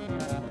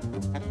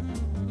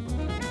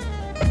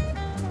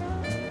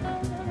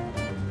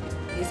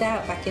 He's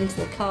out, back into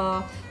the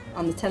car,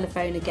 on the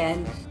telephone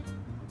again.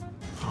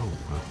 Oh,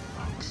 for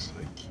fuck's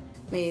sake.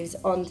 Moves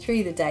on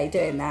through the day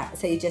doing that,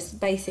 so you're just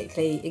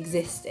basically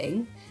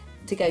existing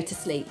to go to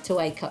sleep, to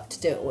wake up, to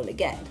do it all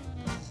again.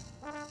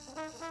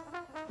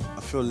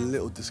 I feel a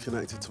little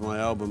disconnected to my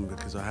album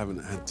because I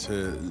haven't had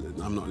to,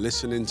 I'm not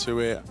listening to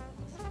it.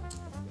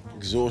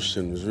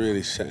 Exhaustion was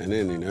really setting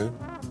in, you know?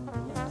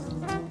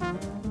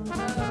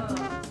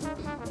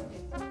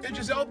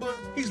 Idris Elba,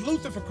 he's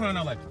Luther for crying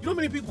out loud. You know how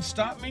many people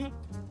stop me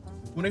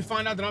when they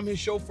find out that I'm his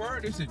chauffeur?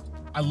 They said,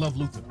 I love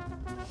Luther.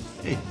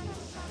 Hey,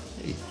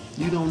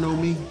 you don't know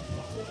me,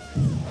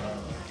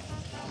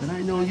 but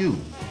I know you.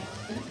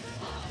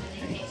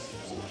 Hey,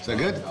 is that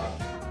good?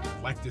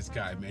 I like this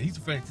guy, man. He's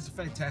a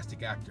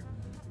fantastic actor,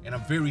 and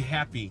I'm very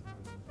happy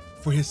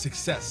for his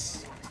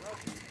success.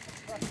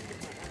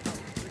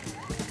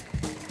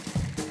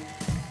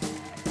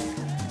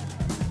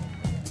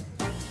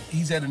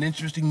 He's at an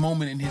interesting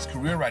moment in his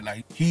career right now.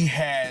 He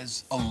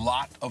has a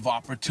lot of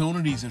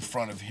opportunities in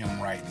front of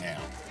him right now.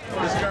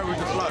 This guy with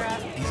the flood.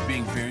 He's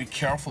being very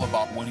careful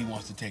about what he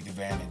wants to take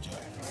advantage of.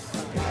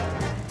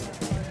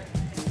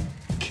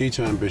 Key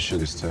to ambition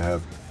is to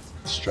have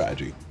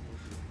strategy.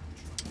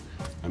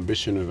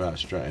 Ambition without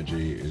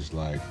strategy is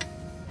like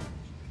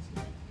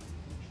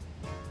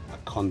a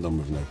condom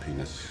with no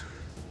penis.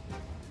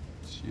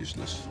 It's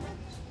useless.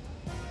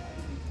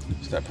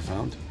 Is that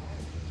profound?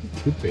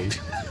 Could be.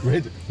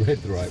 Read the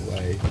right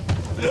way.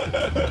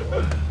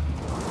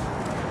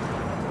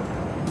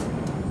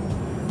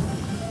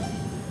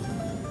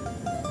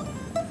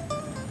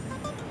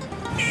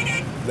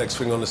 Next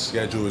thing on the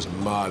schedule is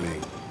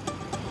Mali.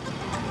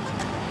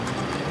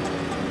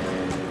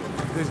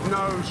 There's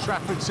no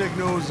traffic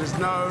signals, it's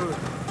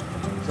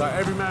like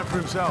every man for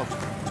himself.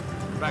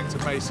 Back to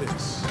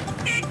basics.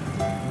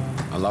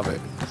 I love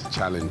it. It's a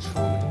challenge for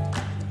me.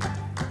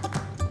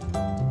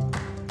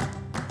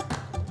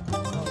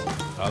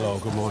 Hello,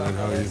 good morning,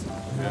 how are you?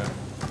 Yeah.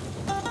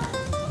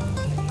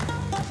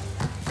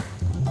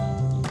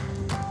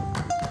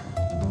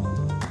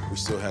 We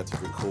still had to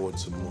record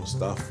some more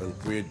stuff, and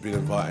we had been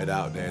invited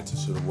out there to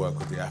sort of work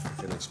with the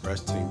African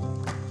Express team.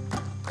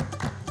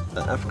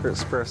 Africa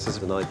Express is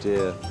an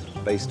idea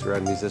based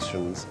around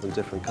musicians from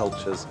different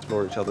cultures,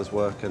 explore each other's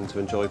work and to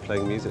enjoy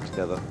playing music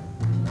together.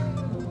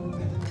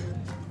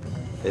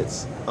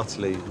 It's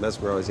utterly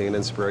mesmerising and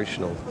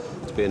inspirational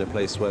to be in a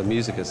place where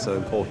music is so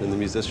important and the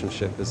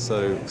musicianship is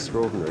so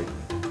extraordinary.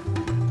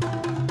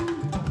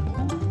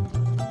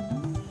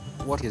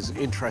 What is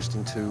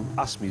interesting to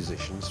us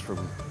musicians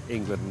from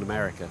England and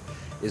America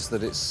is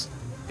that it's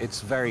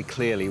very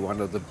clearly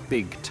one of the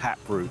big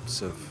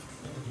taproots of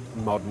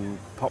modern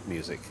pop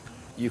music.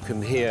 You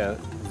can hear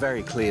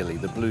very clearly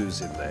the blues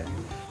in there,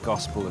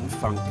 gospel and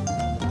funk.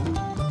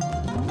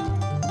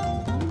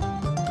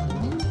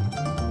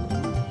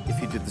 If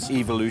you did this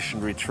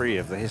evolutionary tree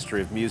of the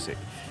history of music,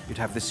 you'd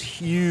have this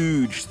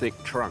huge, thick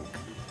trunk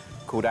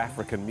called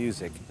African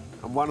music,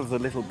 and one of the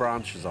little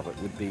branches of it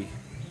would be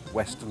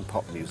Western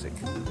pop music.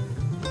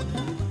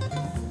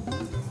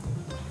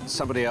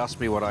 Somebody asked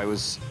me what I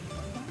was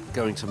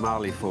going to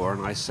Mali for,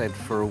 and I said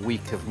for a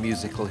week of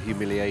musical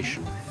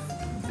humiliation.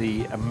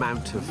 The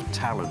amount of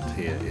talent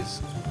here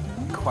is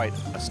quite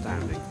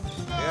astounding.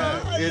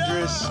 Yeah,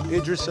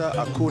 Idris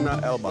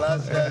Elba.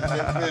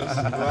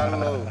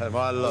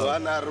 Well,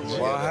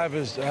 I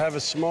have a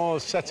small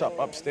setup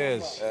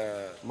upstairs.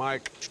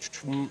 Mike.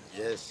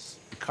 Yes.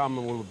 Come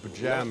and we'll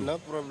jam. No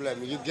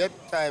problem. You get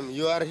time.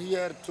 You are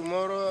here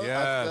tomorrow?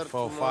 Yeah, after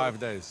for tomorrow. 5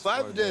 days.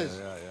 5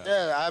 days?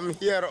 Yeah, I'm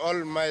here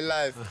all my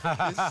life.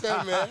 It's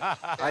same, eh?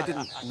 I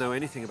didn't know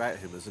anything about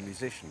him as a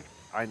musician.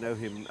 I know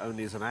him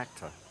only as an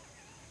actor.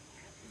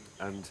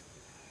 And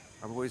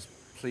I'm always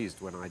pleased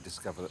when I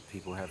discover that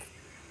people have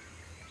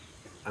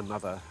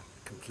another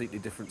completely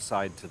different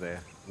side to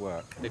their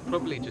work. They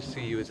probably just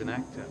see you as an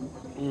actor.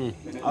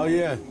 Oh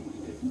yeah,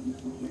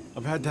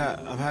 I've had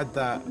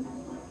that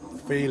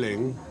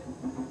feeling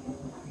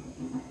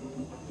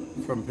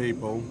from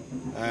people,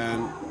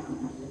 and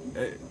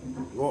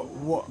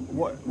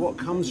what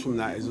comes from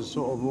that is a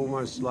sort of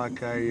almost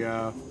like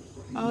a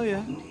oh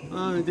yeah,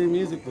 oh, I do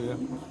music for you.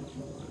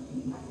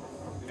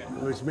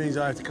 Which means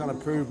I have to kind of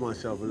prove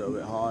myself a little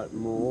bit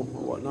more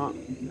or whatnot,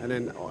 and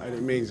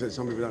it means that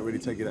some people don't really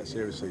take it that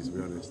seriously, to be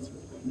honest.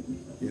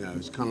 You know,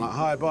 it's kind of like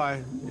hi,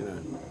 bye. You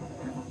know,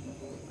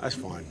 that's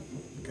fine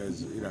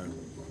because you know,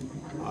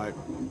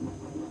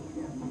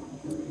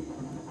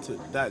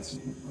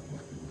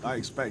 I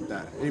expect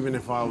that. Even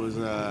if I was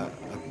a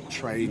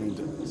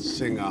trained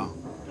singer,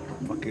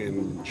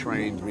 fucking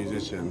trained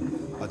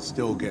musician, I'd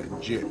still get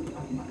jip.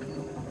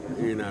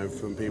 You know,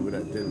 from people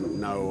that didn't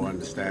know or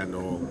understand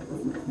or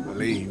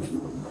believe.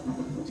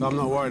 So I'm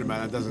not worried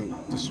about it. It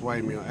doesn't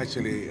dissuade me.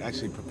 It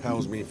actually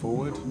propels me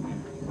forward.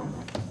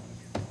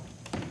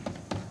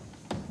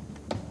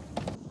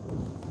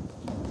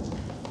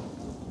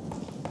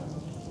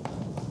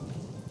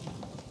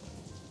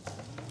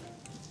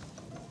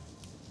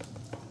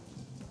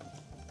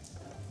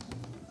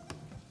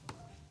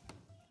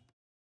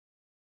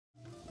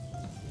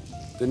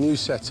 The new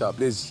setup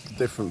is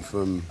different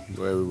from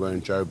where we were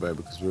in Joburg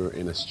because we were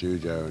in a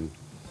studio,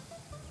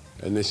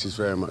 and this is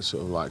very much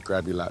sort of like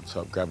grab your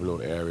laptop, grab a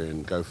little area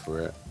and go for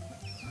it.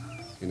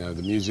 You know,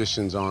 the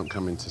musicians aren't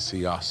coming to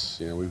see us.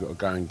 You know, we've got to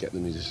go and get the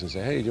musicians and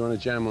say, hey, do you want to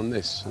jam on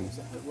this? And,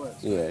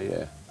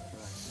 yeah.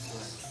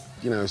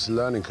 You know, it's a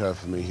learning curve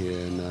for me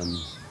here, and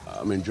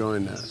I'm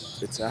enjoying that.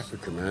 It's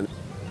Africa, man.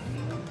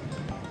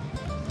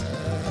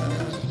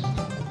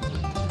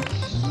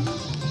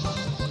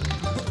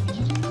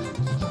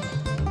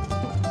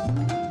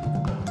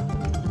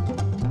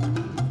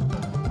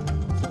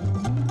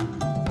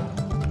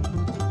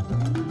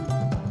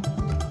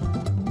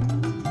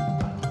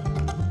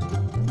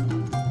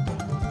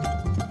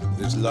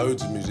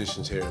 Loads of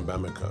musicians here in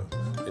Bamako.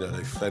 You know,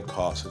 they fled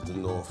parts of the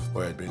north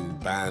where had been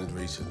banned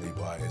recently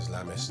by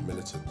Islamist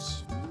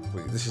militants.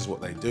 This is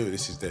what they do,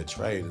 this is their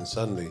trade, and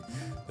suddenly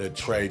their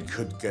trade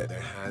could get their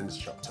hands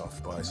chopped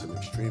off by some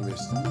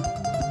extremists.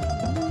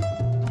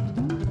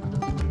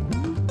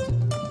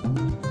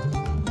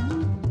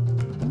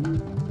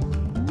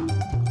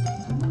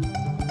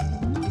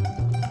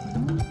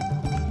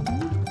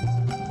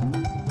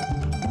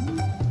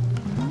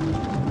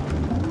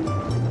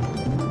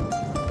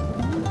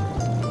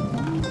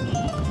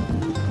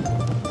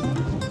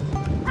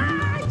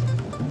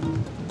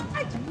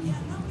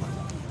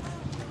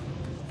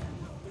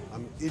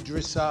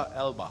 Idris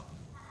Elba.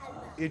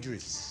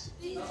 Idrissa.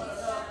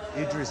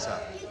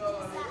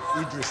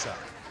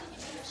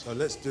 So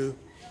let's do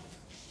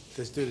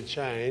the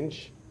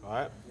change, all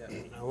right?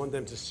 Yeah. I want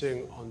them to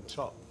sing on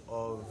top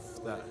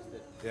of that.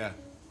 Yeah.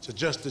 So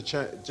just the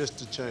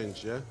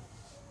change, yeah?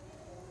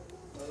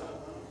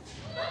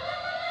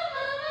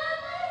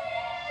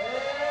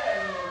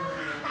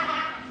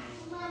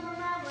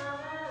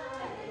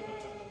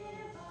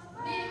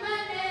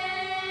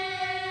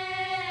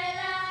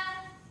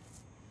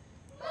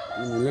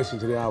 When you listen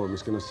to the album,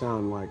 it's going to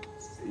sound like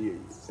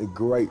a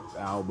great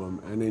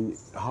album, and then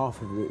half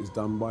of it is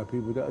done by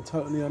people that are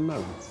totally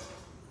unknown.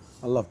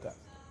 I love that.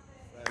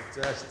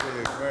 Fantastic,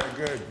 very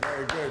good.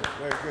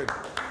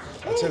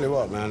 I tell you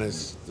what, man,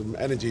 the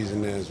energy's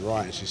in there is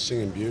right, and she's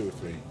singing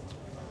beautifully.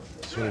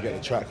 Just want to get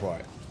the track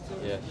right.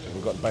 Yeah. And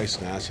we've got the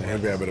bass now, so he'll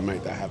be able to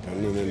make that happen,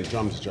 and then the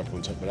drums drop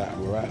on top of that,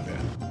 and we're out of there.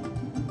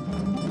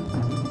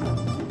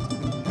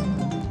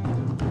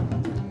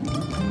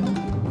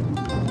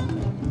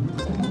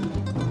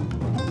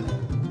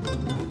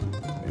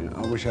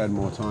 I wish I had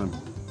more time,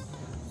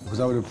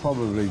 because I would have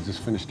probably just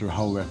finished the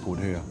whole record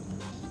here.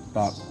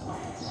 But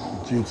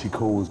duty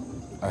calls,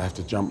 I have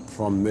to jump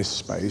from this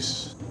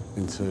space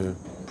into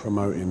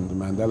promoting the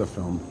Mandela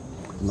film.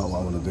 Not what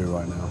I want to do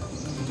right now.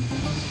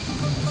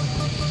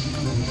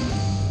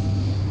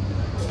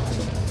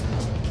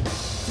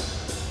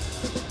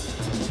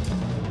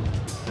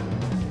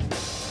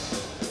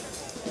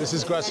 This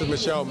is Grace and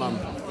Michelle, Mum.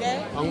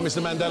 Yeah? I'm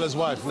Mr. Mandela's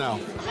wife now.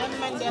 I'm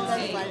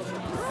Mandela's wife.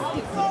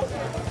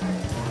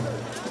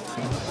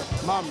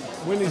 Mum,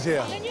 Winnie's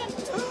here.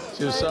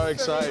 She was so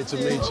excited to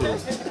meet you.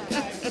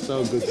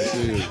 So good to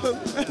see you.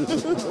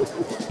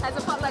 Has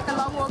it felt like a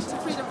long walk to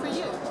freedom for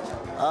you?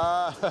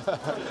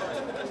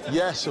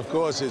 Yes, of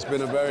course. It's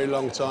been a very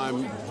long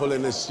time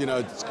pulling this, you know,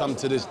 it's come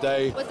to this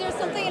day. Was there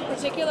something in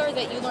particular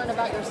that you learned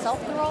about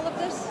yourself through all of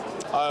this?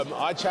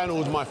 I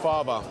channeled my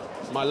father,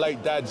 my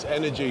late dad's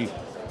energy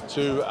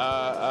to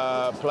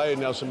play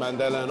Nelson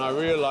Mandela, and I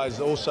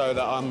realised also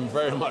that I'm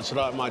very much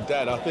like my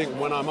dad. I think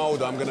when I'm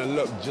older, I'm going to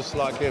look just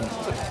like him.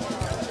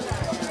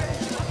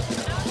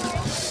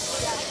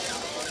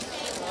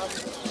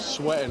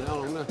 Sweating.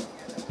 Oh, no.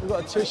 I've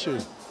got a tissue.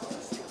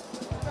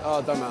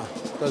 Oh,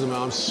 doesn't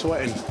matter, I'm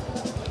sweating.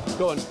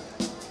 Go on.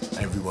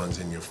 Everyone's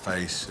in your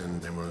face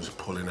and everyone's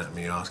pulling at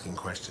me, asking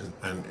questions.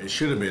 And it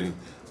should have been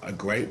a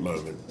great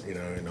moment, you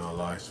know, in our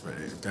lives, but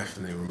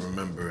definitely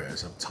remember it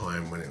as a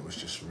time when it was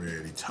just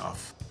really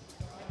tough.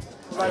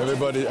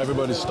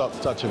 Everybody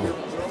stopped touching me.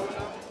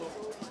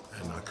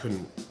 And I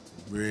couldn't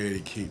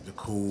really keep the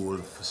cool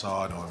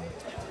facade on.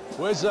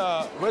 Where's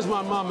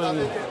my mum and...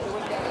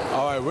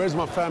 All right, where's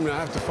my family? I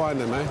have to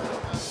find them, eh?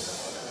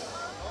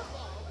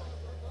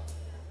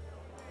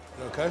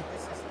 You okay?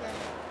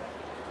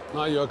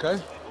 No, you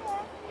okay?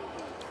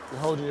 You're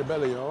holding your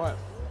belly, you all right?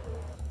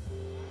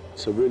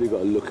 So really got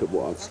to look at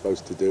what I'm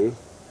supposed to do.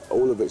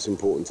 All of it's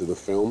important to the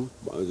film,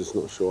 but I'm just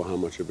not sure how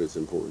much of it's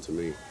important to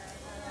me.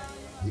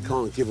 You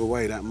can't give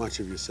away that much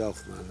of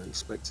yourself, man, and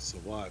expect to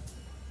survive.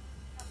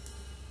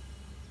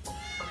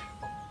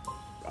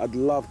 I'd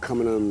love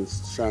coming home and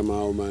showing my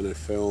old man a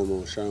film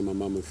or showing my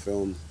mum a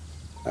film.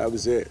 That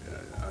was it.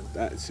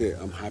 That's it.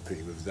 I'm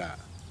happy with that.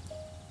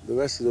 The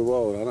rest of the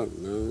world, I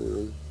don't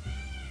know.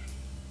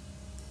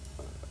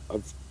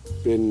 I've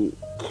been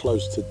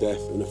close to death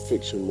in a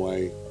fiction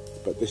way,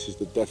 but this is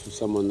the death of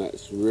someone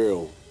that's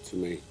real to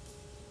me.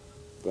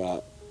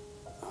 But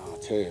I'll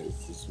tell you,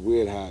 it's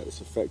weird how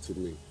it's affected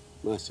me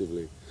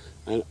massively.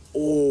 And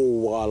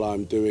all while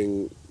I'm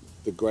doing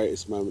the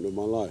greatest moment of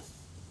my life.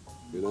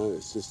 You know,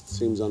 it just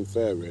seems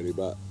unfair, really,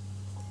 but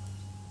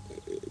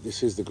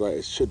this is the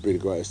greatest, should be the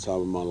greatest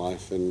time of my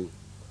life, and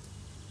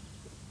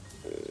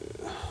I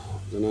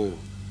don't know.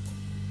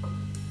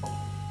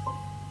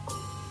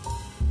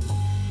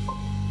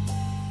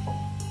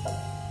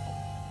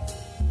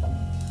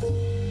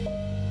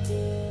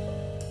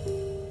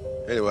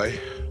 Anyway,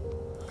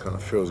 kind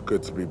of feels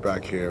good to be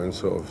back here and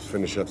sort of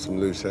finish up some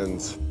loose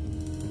ends.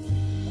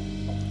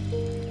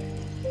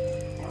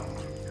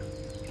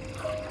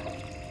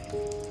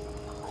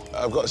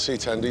 I've got to see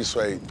Tandy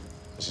Sway.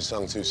 She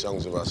sung 2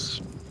 songs with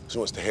us. She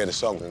wants to hear the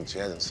song and she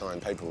hasn't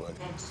signed paperwork.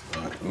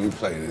 You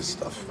play this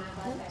stuff.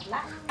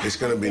 It's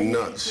going to be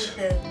nuts.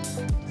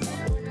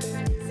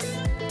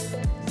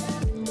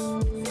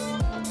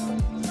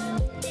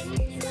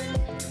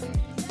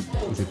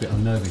 It's a bit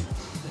unnerving.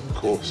 Of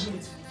course.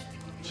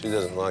 She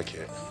doesn't like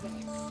it.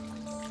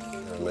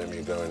 It'll make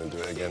me go in and do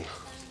it again.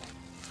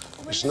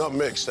 It's not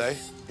mixed, eh?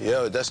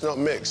 Yo, that's not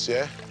mixed,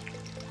 yeah?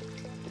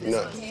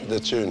 No, the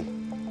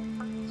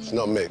tune. It's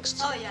not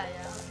mixed. Oh, yeah.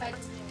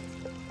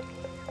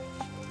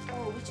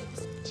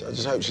 So I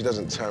just hope she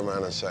doesn't turn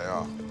around and say,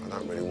 oh, I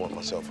don't really want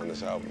myself on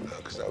this album now,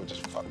 because that would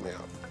just fuck me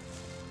up.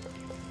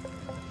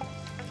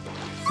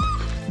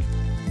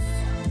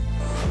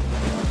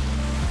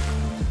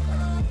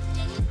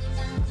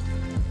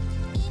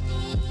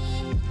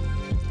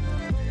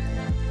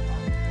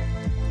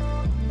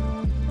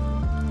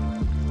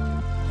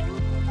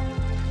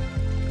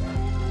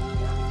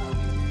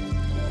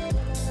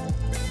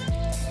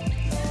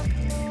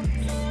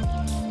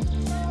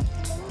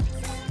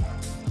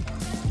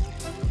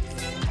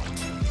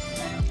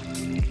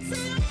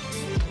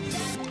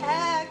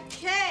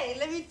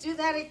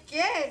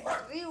 Again,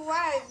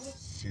 rewind.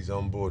 She's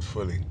on board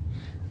fully.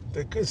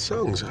 They're good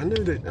songs. I think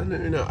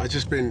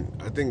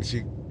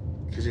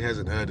because she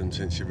hasn't heard them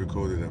since she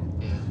recorded them.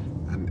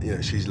 And, you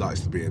know, she likes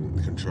to be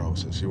in control,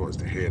 so she wants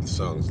to hear the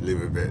songs,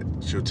 live with it.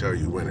 She'll tell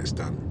you when it's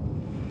done.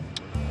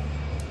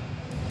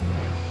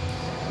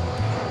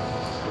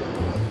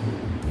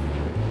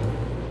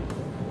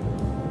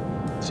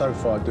 So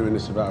far, doing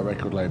this without a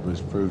record label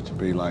has proved to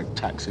be, like,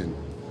 taxing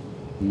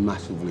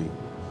massively.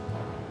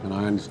 And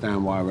I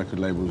understand why record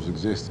labels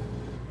exist.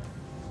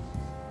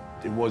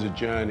 It was a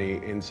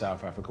journey in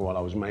South Africa while I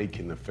was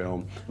making the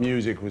film.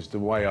 Music was the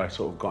way I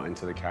sort of got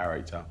into the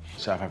character.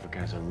 South Africa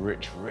has a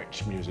rich,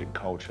 rich music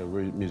culture,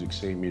 music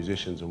scene,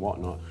 musicians and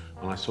whatnot,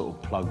 and I sort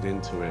of plugged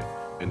into it,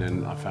 and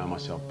then I found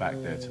myself back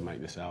there to make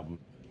this album.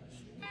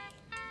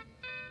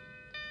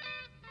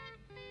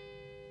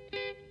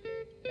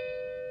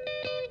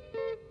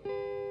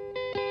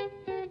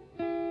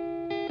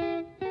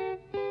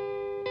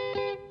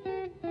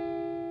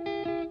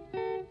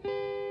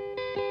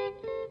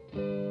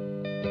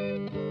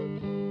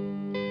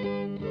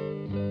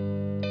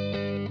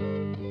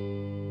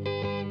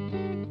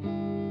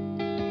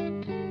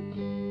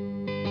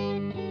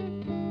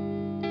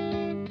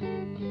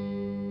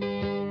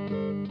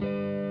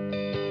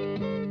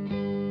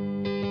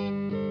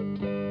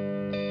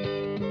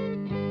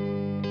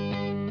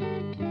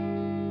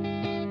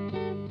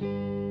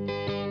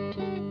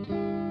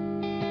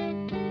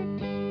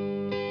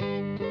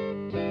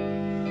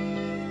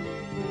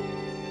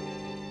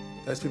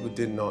 Those people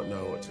did not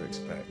know what to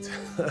expect.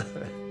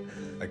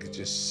 I could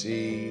just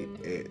see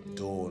it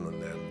dawn on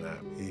them that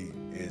he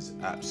is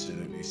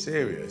absolutely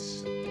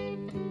serious.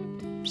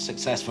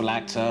 Successful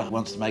actor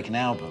wants to make an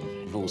album.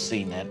 We've all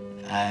seen it,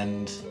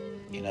 and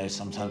you know,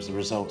 sometimes the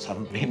results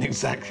haven't been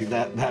exactly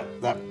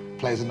that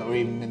pleasant or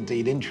even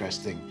indeed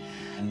interesting.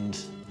 And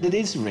it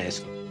is a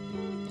risk.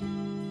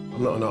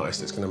 I'm not an artist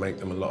that's going to make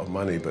them a lot of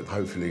money, but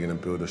hopefully going to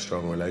build a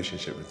strong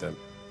relationship with them.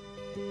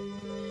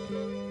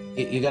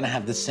 You're going to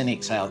have the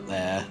cynics out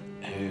there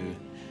who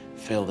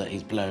feel that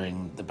he's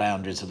blurring the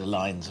boundaries of the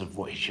lines of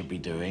what he should be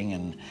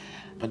doing,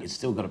 but it's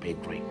still got to be a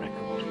great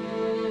record.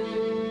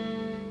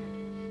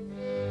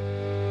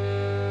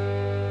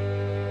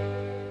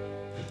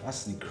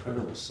 That's an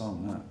incredible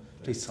song, that.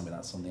 Please tell me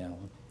that's on the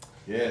album.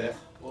 Yeah.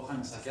 All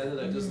hangs together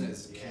though, doesn't it?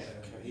 It's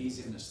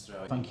cohesiveness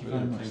throughout. Thank you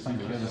very much. Thank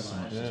you ever so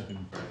much.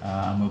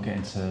 And we'll get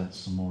into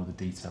some more of the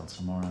detail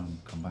tomorrow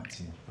and come back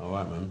to you. All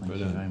right, man. Thank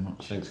you very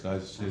much. Thanks,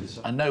 guys. Cheers.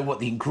 I know what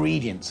the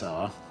ingredients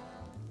are,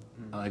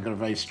 and I've got a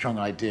very strong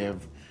idea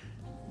of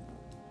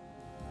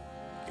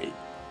it,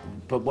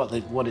 but what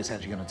it's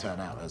actually going to turn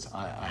out as,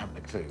 I haven't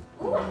a clue.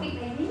 Oh, I think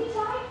they really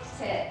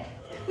liked it.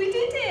 We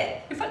did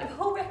it in front of a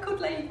whole record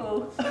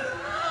label.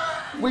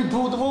 We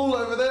pulled them all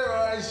over their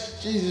eyes.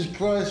 Jesus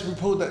Christ, we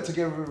pulled that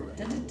together.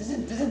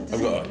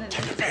 I've got to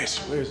take a piss.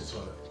 Where's the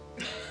toilet?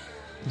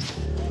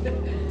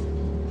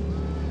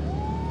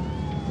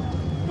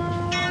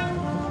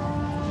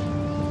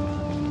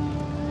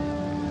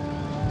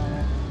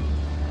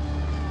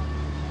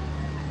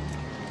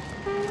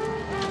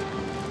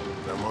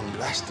 I'm on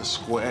Leicester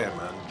Square,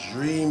 man.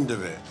 Dreamed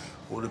of it.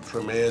 All the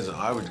premieres that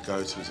I would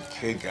go to as a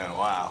kid, going,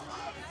 wow.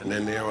 And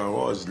then there I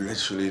was,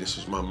 literally, this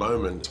was my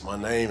moment, my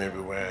name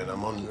everywhere, and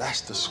I'm on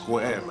Leicester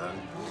Square, man.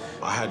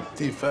 I had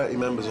 30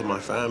 members of my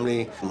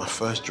family, my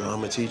first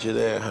drama teacher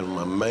there, I had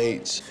my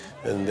mates,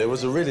 and there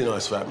was a really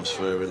nice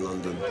atmosphere in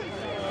London.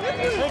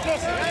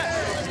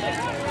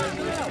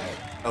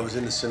 I was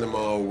in the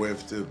cinema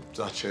with the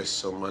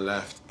Duchess on my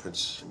left,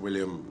 Prince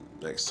William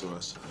next to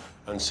us,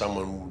 and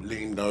someone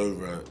leaned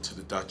over to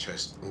the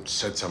Duchess and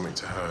said something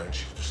to her, and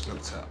she just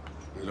looked up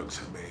and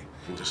looked at me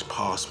and just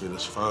passed me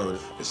this phone.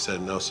 It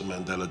said Nelson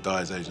Mandela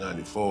dies age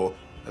 94,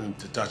 and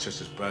the Duchess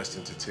just burst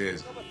into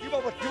tears.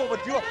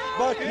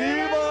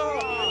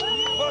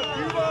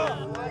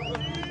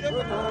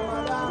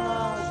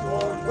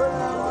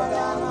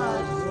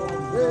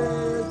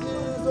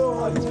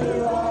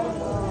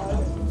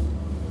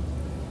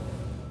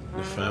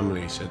 The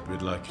family said,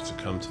 we'd like you to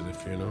come to the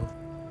funeral.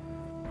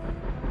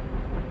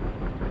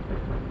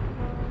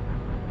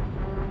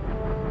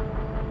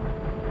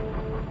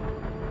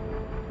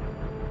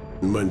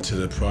 Went to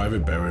the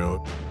private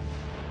burial.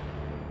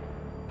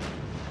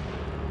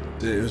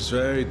 It was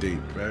very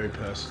deep, very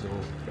personal,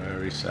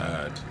 very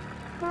sad.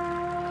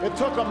 It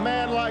took a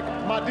man like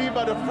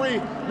Madiba to free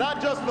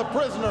not just the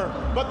prisoner,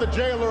 but the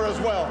jailer as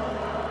well.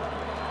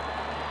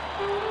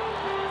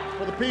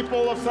 For the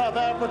people of South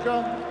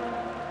Africa,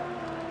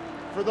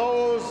 for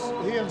those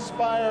he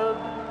inspired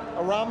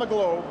around the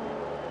globe,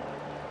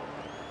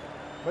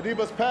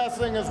 Madiba's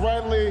passing is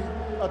rightly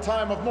a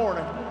time of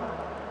mourning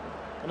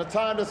and a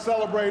time to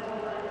celebrate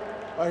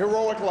a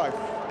heroic life.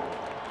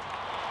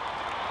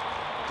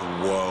 The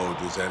world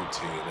was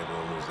empty and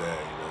everyone was there,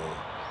 you know.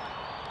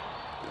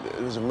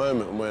 There was a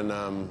moment when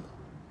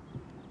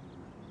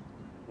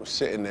we're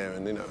sitting there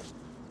and, you know,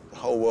 the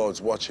whole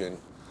world's watching.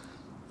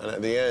 And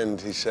at the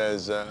end, he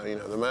says, you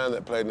know, the man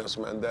that played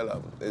Nelson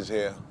Mandela is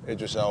here,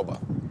 Idris Elba.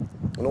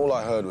 And all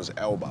I heard was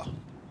Elba.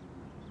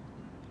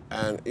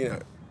 And, you know,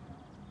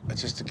 I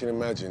just can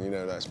imagine, you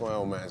know, that's my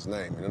old man's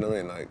name, you know what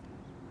I mean? Like,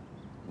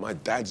 my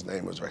dad's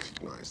name was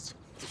recognized.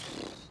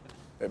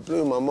 It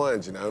blew my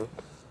mind, you know.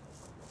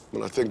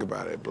 When I think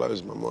about it, it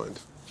blows my mind.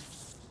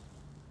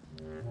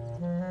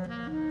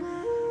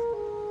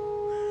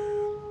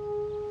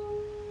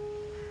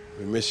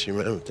 We miss you,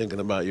 man. I'm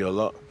thinking about you a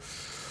lot.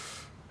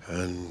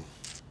 And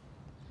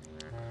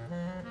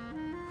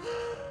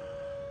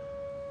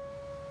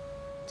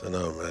don't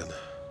know, man.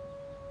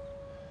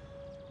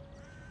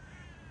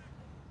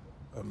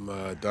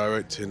 I'm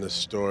directing a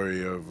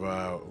story of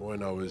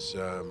when I was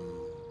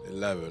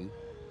 11.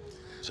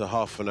 It's a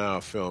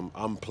half-an-hour film.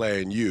 I'm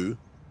playing you,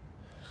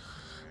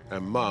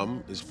 and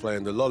Mum is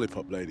playing the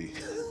lollipop lady.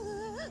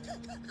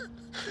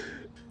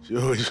 She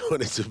always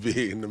wanted to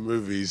be in the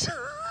movies.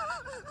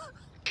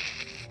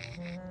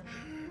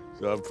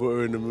 So I put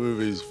her in the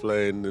movies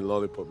playing the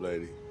lollipop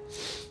lady.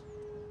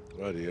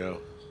 Bloody hell.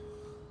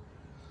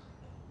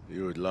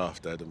 You would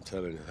laugh, Dad, I'm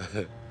telling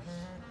you.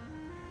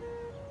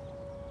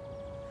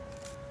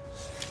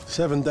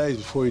 7 days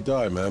before he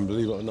died, man,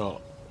 believe it or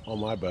not, on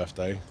my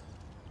birthday,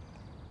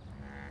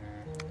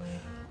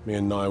 me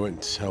and Nye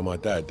went to tell my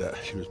dad that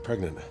she was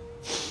pregnant.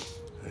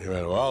 And he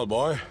went, well,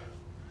 boy,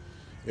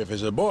 if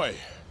it's a boy,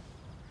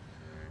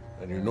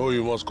 then you know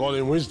you must call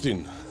him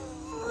Winston.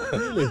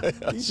 Really?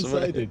 I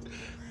decided.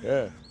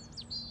 Yeah.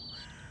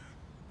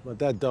 My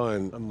dad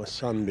dying and my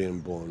son being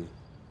born,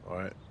 all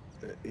right?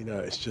 You know,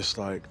 it's just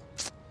like,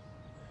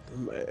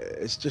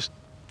 it's just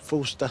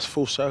that's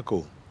full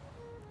circle.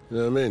 You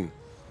know what I mean?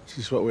 This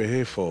is what we're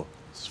here for.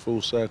 It's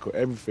full circle.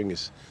 Everything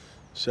is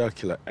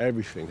circular.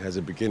 Everything has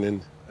a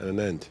beginning and an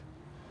end,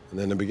 and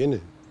then a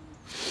beginning.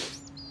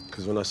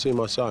 Because when I see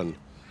my son,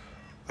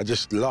 I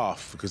just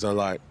laugh because I'm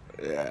like,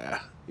 yeah,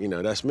 you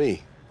know, that's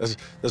me.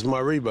 That's my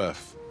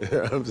rebirth. You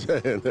know what I'm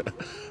saying?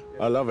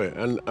 I love it.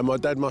 And my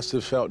dad must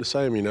have felt the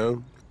same, you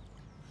know?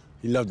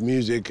 He loved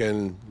music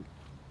and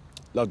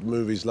loved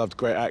movies, loved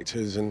great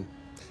actors, and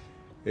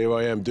here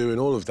I am doing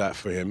all of that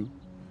for him.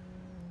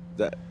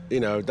 That, you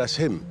know, that's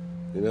him.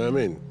 You know what I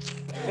mean?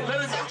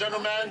 Ladies and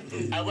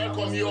gentlemen, I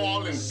welcome you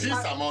all in peace and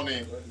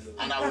harmony,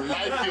 and I would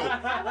like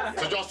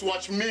you to just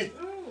watch me.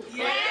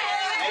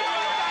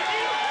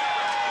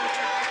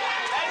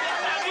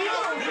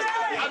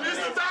 And this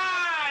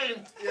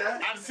time,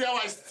 and see how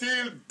I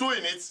still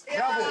doing it.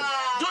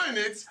 Doing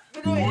it,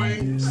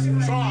 going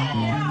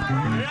strong.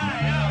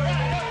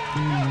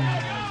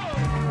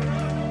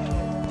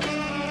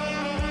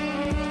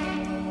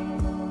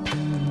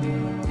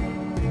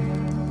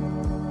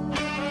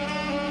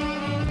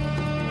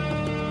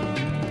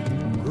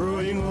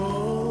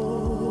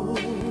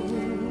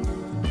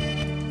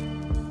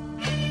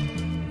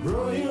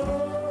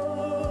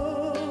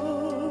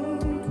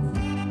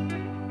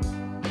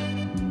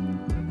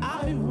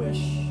 I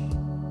wish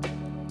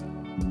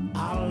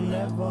I'll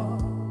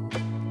never